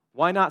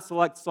 why not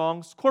select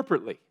songs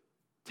corporately,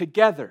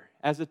 together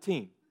as a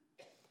team?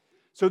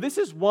 So this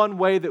is one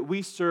way that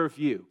we serve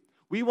you.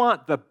 We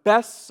want the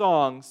best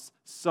songs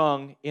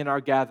sung in our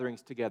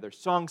gatherings together,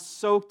 songs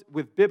soaked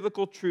with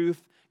biblical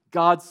truth,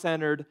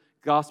 God-centered,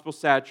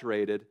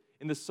 gospel-saturated.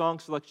 And the song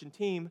selection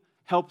team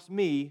helps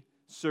me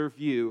serve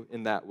you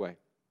in that way.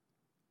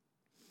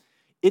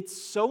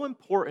 It's so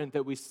important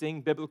that we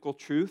sing biblical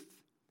truth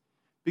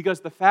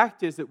because the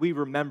fact is that we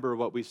remember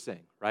what we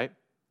sing, right?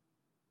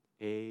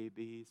 A,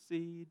 B,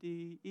 C,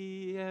 D,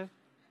 E, F.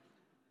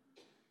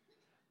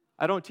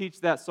 I don't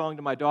teach that song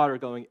to my daughter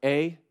going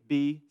A,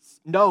 B, C.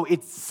 No,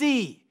 it's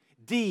C,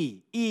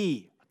 D,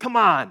 E. Come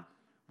on.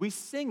 We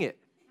sing it.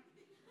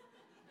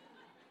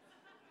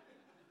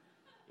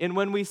 And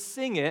when we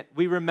sing it,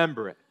 we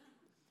remember it.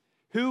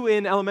 Who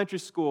in elementary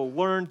school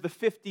learned the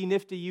 50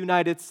 nifty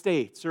United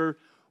States? Or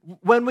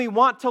when we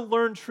want to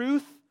learn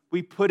truth,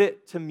 we put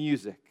it to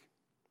music.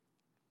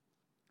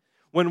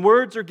 When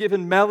words are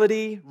given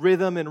melody,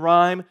 rhythm, and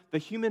rhyme, the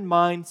human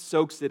mind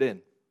soaks it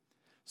in.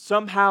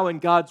 Somehow, in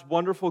God's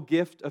wonderful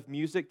gift of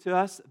music to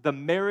us, the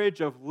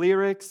marriage of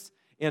lyrics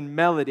and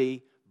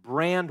melody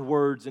brand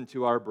words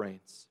into our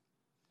brains.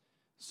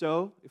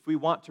 So, if we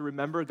want to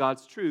remember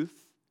God's truth,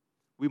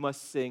 we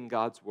must sing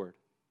God's word.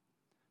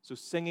 So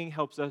singing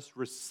helps us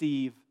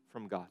receive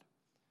from God.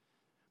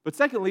 But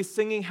secondly,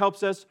 singing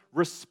helps us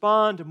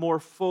respond more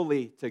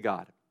fully to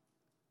God.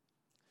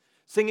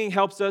 Singing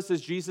helps us,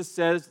 as Jesus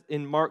says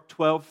in Mark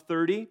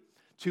 12:30,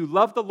 to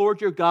love the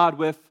Lord your God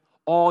with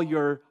all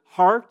your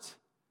heart,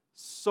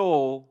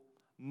 soul,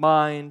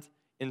 mind,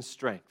 and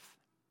strength.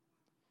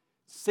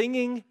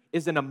 Singing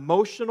is an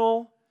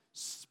emotional,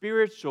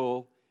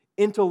 spiritual,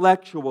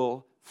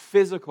 intellectual,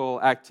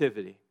 physical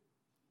activity.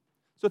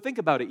 So think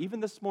about it. Even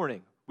this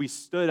morning, we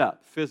stood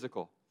up,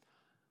 physical.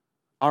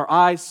 Our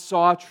eyes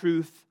saw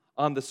truth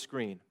on the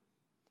screen.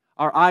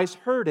 Our eyes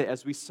heard it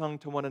as we sung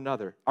to one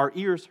another. Our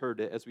ears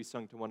heard it as we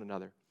sung to one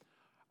another.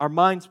 Our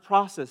minds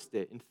processed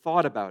it and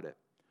thought about it.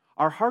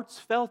 Our hearts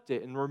felt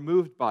it and were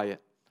moved by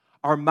it.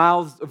 Our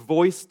mouths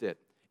voiced it,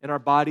 and our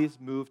bodies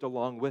moved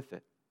along with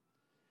it.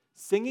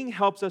 Singing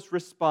helps us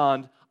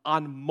respond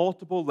on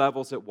multiple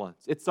levels at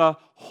once. It's a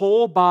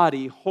whole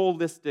body,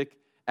 holistic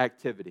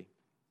activity.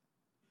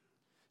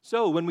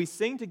 So when we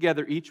sing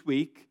together each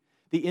week,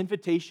 the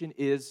invitation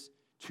is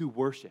to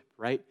worship,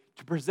 right?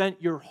 To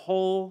present your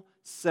whole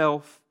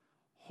self,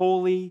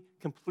 wholly,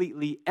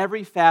 completely,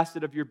 every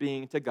facet of your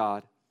being to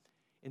God.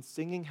 And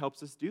singing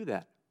helps us do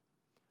that.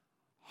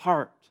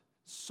 Heart,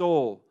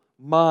 soul,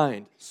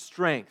 mind,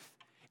 strength,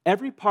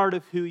 every part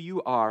of who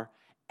you are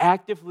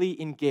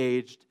actively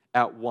engaged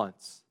at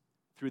once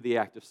through the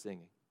act of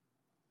singing.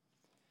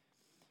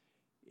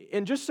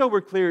 And just so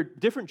we're clear,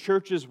 different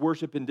churches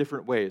worship in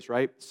different ways,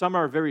 right? Some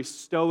are very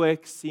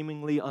stoic,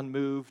 seemingly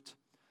unmoved.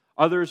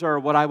 Others are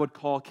what I would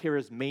call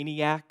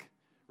charismaniac,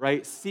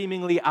 right?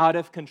 Seemingly out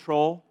of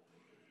control.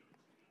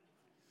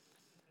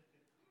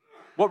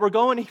 What we're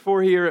going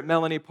for here at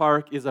Melanie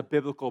Park is a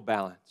biblical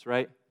balance,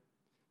 right?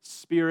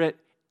 Spirit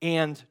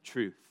and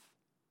truth.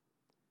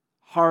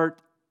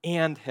 Heart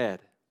and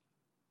head.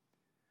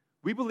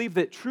 We believe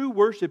that true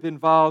worship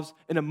involves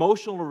an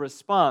emotional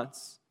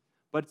response,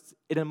 but it's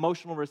an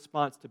emotional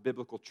response to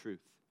biblical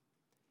truth.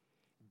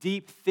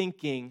 Deep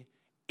thinking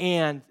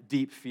and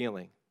deep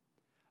feeling,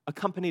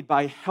 accompanied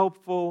by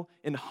helpful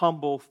and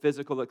humble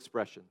physical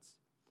expressions.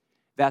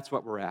 That's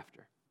what we're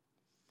after.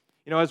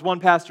 You know, as one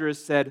pastor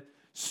has said,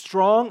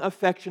 strong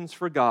affections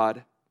for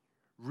God,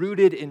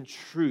 rooted in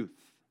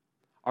truth,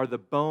 are the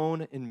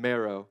bone and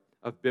marrow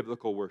of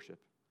biblical worship.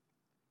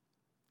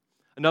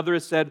 Another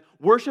has said,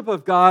 worship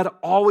of God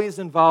always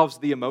involves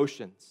the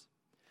emotions.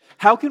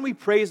 How can we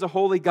praise a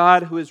holy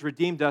God who has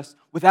redeemed us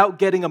without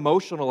getting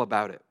emotional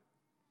about it?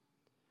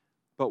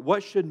 But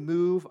what should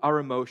move our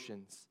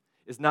emotions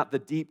is not the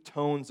deep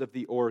tones of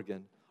the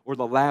organ or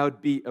the loud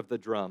beat of the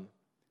drum,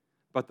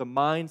 but the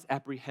mind's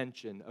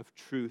apprehension of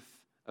truth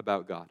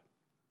about God.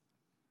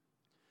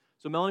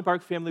 So, Melanie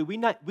Park family,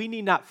 we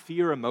need not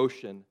fear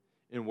emotion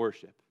in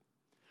worship.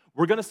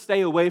 We're going to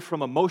stay away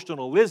from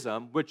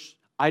emotionalism, which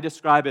I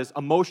describe as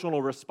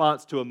emotional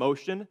response to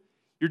emotion.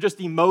 You're just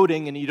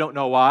emoting and you don't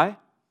know why.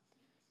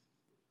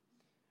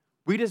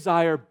 We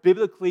desire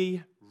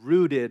biblically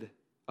rooted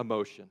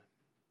emotion,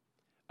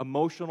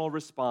 emotional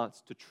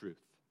response to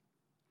truth.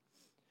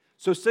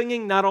 So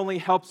singing not only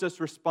helps us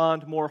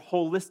respond more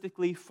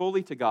holistically,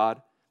 fully to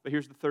God, but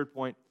here's the third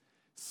point.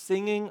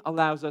 Singing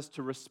allows us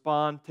to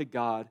respond to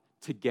God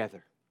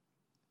together.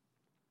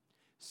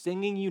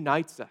 Singing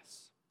unites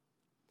us.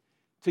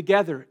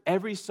 Together,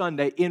 every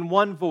Sunday, in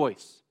one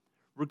voice,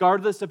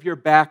 regardless of your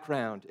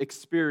background,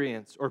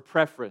 experience, or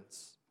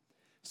preference,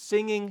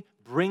 singing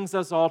brings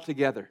us all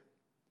together,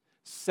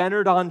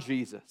 centered on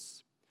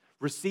Jesus,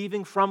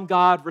 receiving from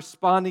God,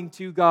 responding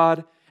to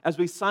God, as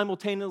we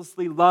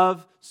simultaneously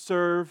love,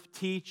 serve,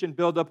 teach, and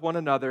build up one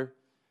another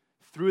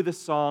through the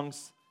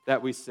songs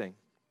that we sing.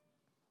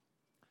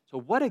 So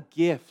what a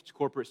gift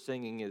corporate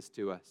singing is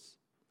to us.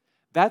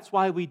 That's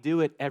why we do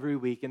it every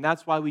week, and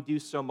that's why we do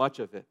so much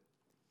of it.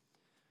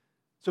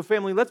 So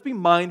family, let's be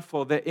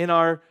mindful that in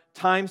our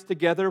times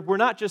together, we're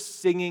not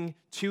just singing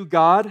to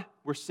God,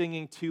 we're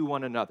singing to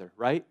one another,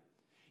 right?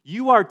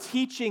 You are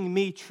teaching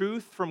me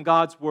truth from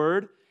God's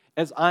word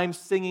as I'm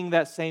singing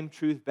that same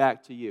truth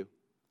back to you.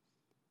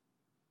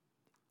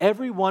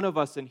 Every one of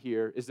us in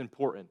here is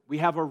important. We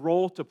have a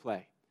role to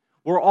play.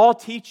 We're all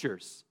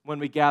teachers when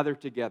we gather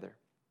together.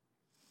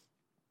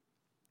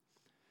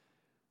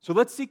 So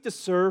let's seek to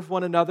serve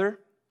one another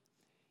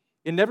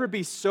and never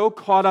be so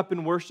caught up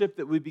in worship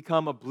that we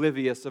become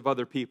oblivious of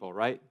other people,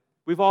 right?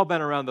 We've all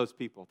been around those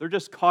people. They're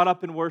just caught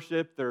up in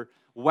worship. They're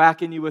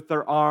whacking you with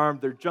their arm.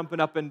 They're jumping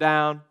up and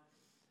down.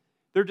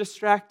 They're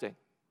distracting.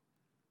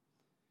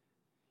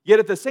 Yet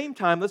at the same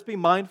time, let's be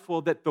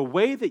mindful that the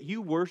way that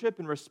you worship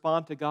and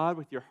respond to God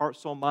with your heart,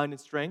 soul, mind, and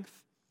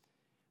strength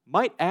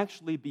might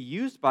actually be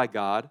used by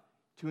God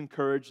to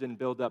encourage and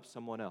build up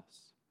someone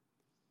else.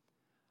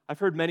 I've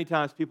heard many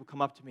times people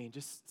come up to me and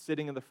just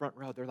sitting in the front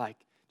row, they're like,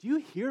 do you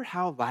hear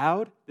how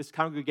loud this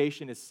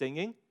congregation is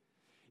singing?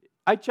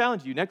 I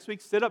challenge you, next week,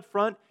 sit up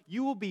front.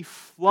 You will be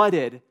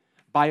flooded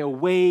by a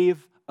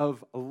wave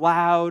of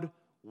loud,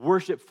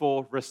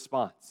 worshipful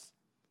response.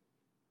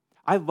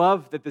 I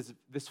love that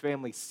this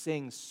family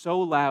sings so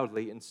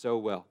loudly and so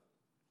well.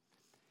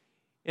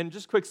 And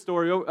just a quick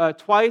story,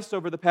 twice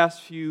over the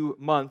past few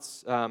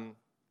months, I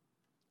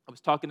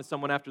was talking to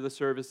someone after the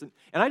service, and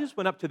I just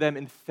went up to them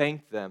and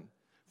thanked them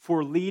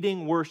for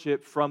leading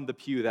worship from the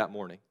pew that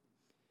morning.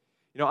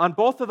 You know, on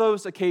both of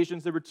those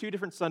occasions, there were 2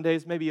 different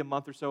Sundays, maybe a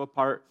month or so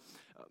apart.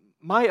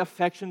 My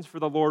affections for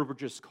the Lord were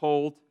just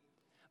cold.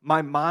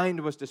 My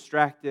mind was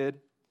distracted.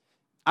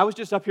 I was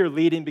just up here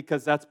leading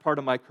because that's part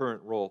of my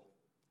current role.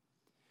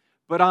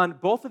 But on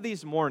both of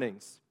these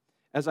mornings,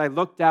 as I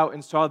looked out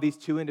and saw these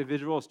 2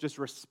 individuals just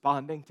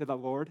responding to the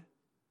Lord,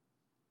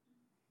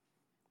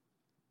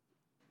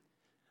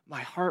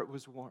 my heart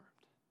was warmed.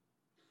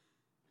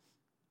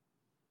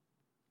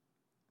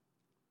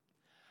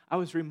 I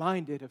was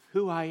reminded of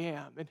who I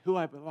am and who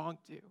I belong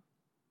to.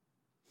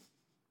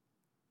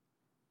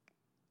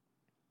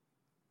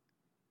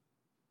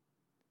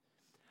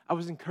 I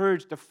was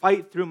encouraged to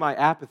fight through my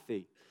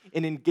apathy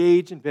and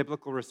engage in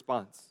biblical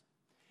response.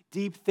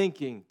 Deep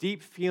thinking,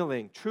 deep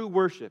feeling, true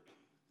worship.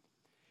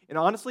 And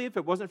honestly, if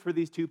it wasn't for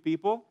these 2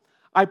 people,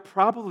 I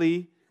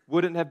probably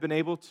wouldn't have been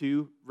able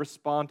to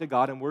respond to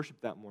God and worship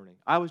that morning.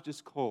 I was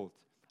just cold.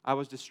 I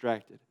was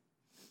distracted.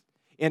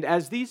 And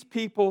as these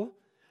people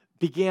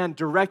began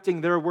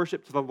directing their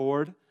worship to the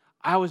Lord,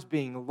 I was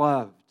being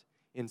loved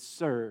and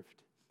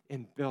served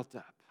and built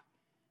up.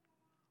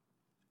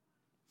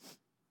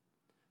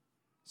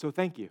 So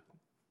thank you.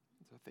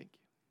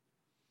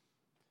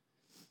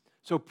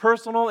 So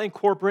personal and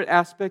corporate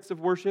aspects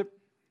of worship,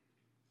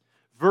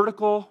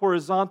 vertical,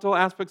 horizontal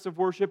aspects of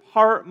worship,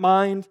 heart,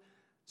 mind,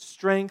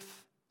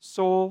 strength,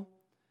 soul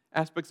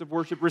aspects of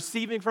worship,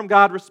 receiving from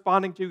God,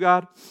 responding to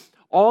God.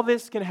 All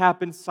this can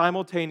happen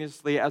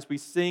simultaneously as we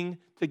sing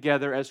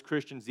together as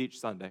Christians each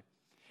Sunday.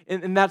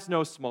 And that's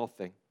no small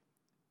thing.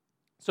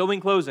 So in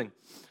closing,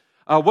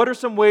 what are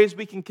some ways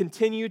we can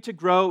continue to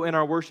grow in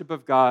our worship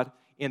of God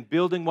and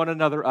building one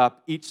another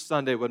up each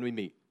Sunday when we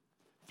meet?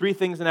 3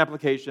 things in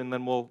application,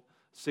 then we'll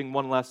sing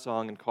one last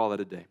song and call it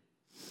a day.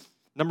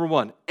 Number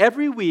 1,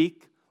 every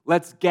week,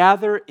 let's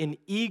gather in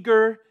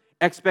eager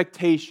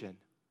expectation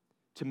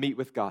to meet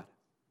with God.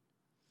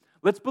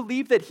 Let's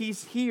believe that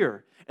He's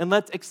here, and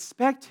let's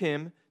expect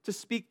Him to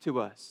speak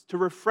to us, to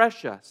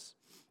refresh us,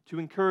 to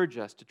encourage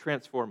us, to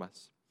transform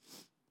us.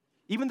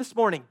 Even this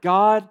morning,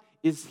 God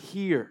is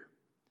here.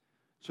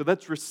 So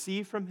let's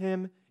receive from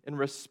Him and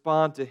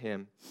respond to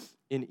Him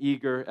in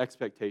eager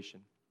expectation.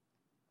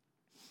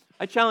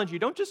 I challenge you,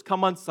 don't just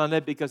come on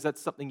Sunday because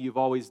that's something you've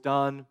always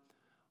done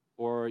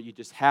or you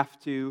just have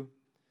to.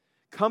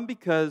 Come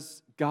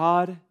because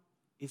God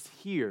is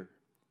here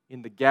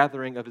in the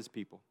gathering of His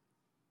people.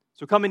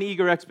 So come in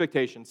eager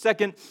expectation.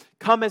 Second,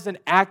 come as an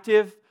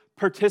active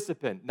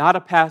participant, not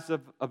a passive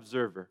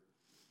observer.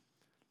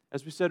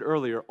 As we said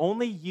earlier,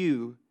 only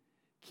you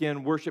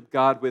can worship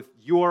God with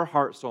your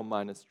heart, soul,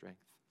 mind, and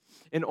strength.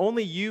 And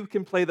only you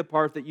can play the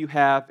part that you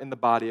have in the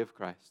body of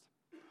Christ.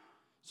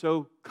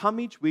 So come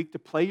each week to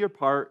play your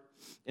part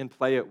and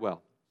play it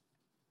well.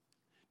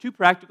 2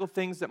 practical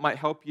things that might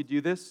help you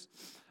do this.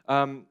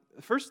 The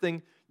first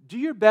thing, do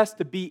your best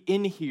to be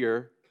in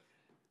here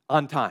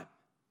on time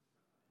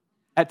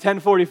at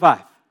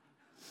 10:45.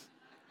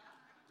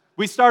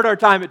 We start our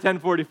time at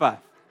 10:45,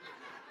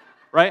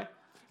 right?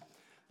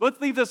 Let's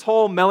leave this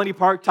whole Melanie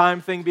Park time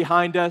thing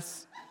behind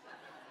us.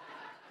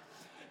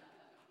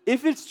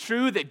 If it's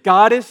true that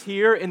God is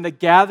here in the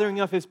gathering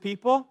of His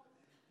people,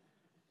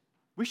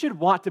 we should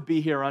want to be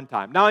here on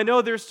time. Now, I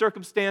know there's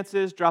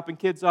circumstances, dropping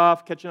kids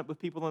off, catching up with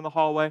people in the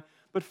hallway,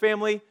 but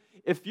family,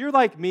 if you're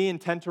like me and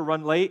tend to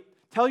run late,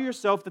 tell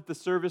yourself that the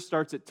service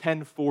starts at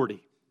 10:40.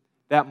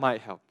 That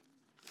might help.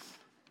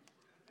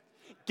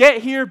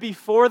 Get here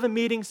before the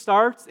meeting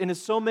starts, and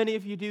as so many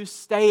of you do,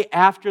 stay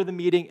after the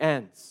meeting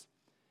ends.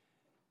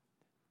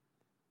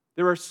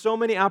 There are so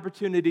many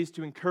opportunities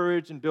to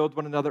encourage and build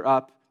one another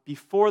up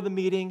before the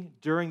meeting,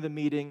 during the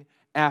meeting,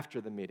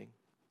 after the meeting.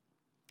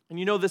 And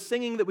you know, the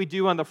singing that we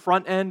do on the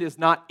front end is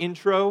not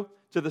intro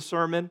to the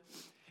sermon.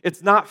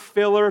 It's not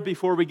filler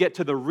before we get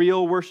to the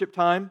real worship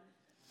time.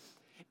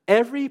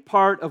 Every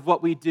part of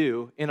what we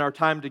do in our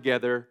time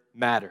together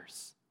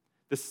matters.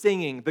 The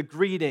singing, the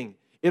greeting,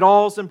 it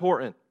all is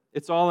important.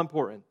 It's all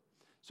important.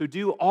 So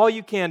do all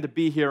you can to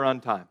be here on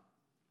time.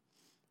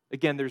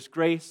 Again, there's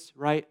grace,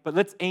 right? But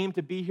let's aim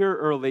to be here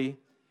early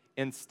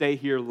and stay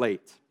here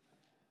late.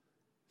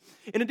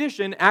 In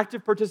addition,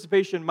 active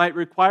participation might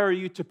require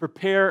you to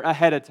prepare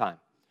ahead of time,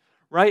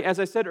 right? As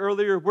I said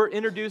earlier, we're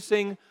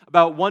introducing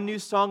about one new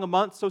song a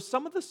month, so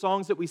some of the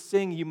songs that we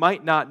sing you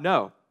might not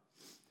know.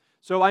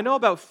 So I know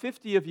about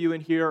 50 of you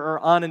in here are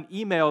on an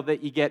email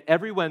that you get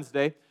every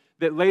Wednesday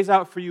that lays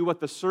out for you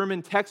what the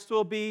sermon text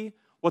will be,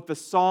 what the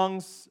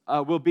songs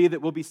will be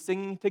that we'll be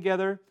singing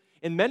together.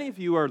 And many of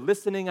you are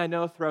listening, I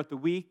know, throughout the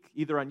week,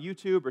 either on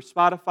YouTube or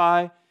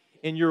Spotify,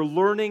 and you're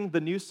learning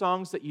the new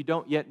songs that you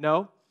don't yet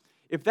know.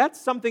 If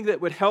that's something that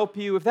would help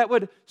you, if that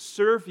would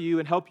serve you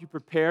and help you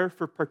prepare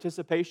for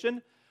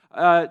participation,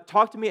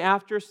 talk to me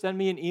after, send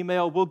me an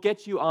email. We'll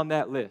get you on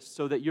that list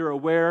so that you're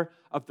aware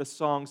of the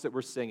songs that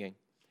we're singing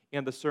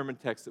and the sermon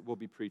text that we'll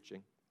be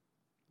preaching.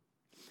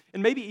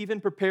 And maybe even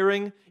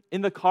preparing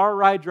in the car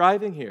ride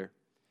driving here.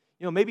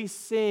 You know, maybe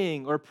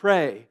sing or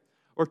pray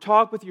or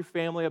talk with your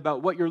family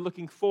about what you're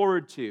looking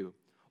forward to,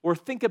 or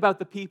think about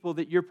the people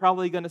that you're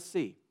probably going to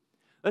see.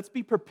 Let's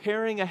be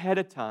preparing ahead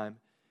of time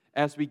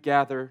as we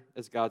gather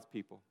as God's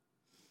people.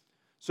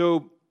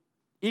 So,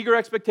 eager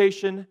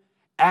expectation,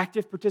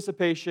 active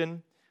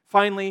participation.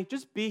 Finally,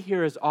 just be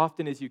here as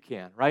often as you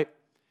can, right?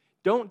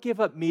 Don't give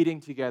up meeting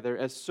together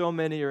as so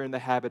many are in the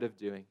habit of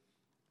doing.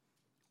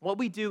 What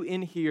we do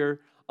in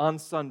here on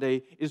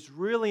Sunday is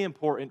really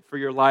important for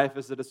your life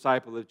as a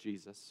disciple of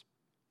Jesus.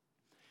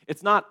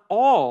 It's not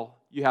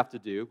all you have to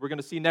do. We're going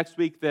to see next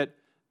week that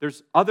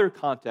there's other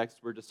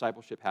contexts where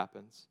discipleship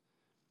happens.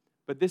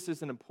 But this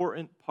is an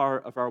important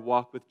part of our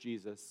walk with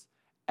Jesus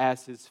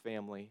as his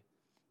family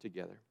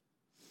together.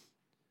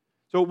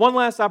 So one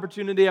last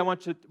opportunity I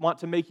want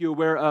to make you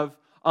aware of.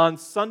 On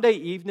Sunday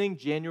evening,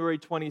 January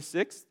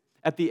 26th,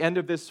 at the end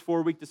of this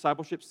 4-week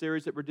discipleship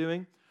series that we're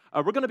doing,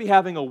 we're going to be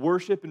having a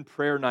worship and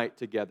prayer night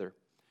together.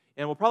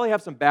 And we'll probably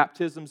have some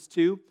baptisms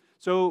too.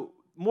 So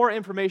more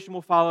information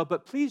will follow,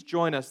 but please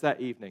join us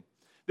that evening.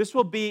 This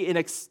will be an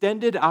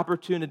extended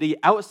opportunity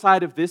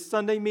outside of this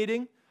Sunday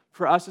meeting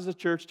for us as a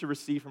church to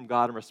receive from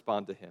God and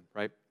respond to him,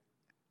 right?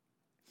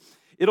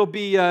 It'll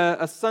be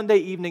a Sunday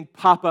evening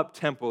pop-up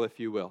temple, if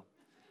you will,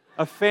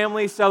 a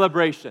family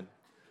celebration.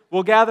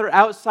 We'll gather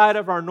outside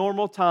of our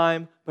normal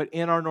time, but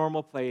in our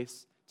normal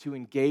place to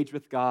engage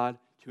with God,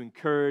 to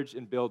encourage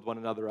and build one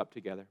another up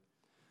together.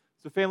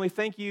 So family,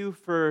 thank you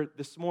for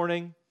this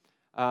morning.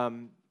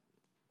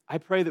 I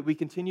pray that we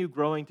continue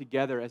growing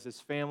together as his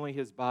family,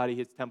 his body,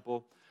 his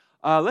temple.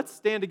 Let's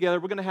stand together.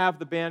 We're going to have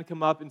the band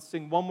come up and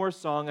sing one more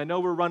song. I know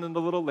we're running a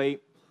little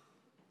late.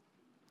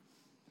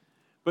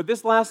 But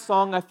this last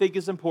song I think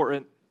is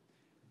important.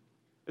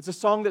 It's a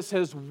song that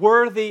says,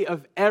 worthy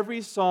of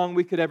every song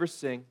we could ever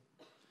sing,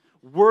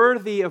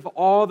 worthy of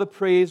all the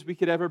praise we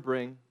could ever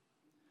bring,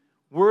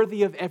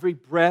 worthy of every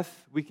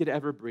breath we could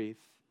ever breathe.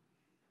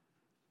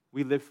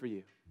 We live for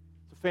you.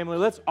 So family,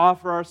 let's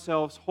offer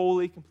ourselves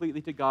wholly,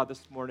 completely to God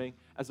this morning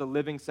as a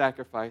living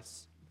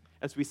sacrifice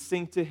as we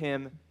sing to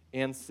him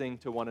and sing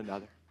to one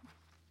another.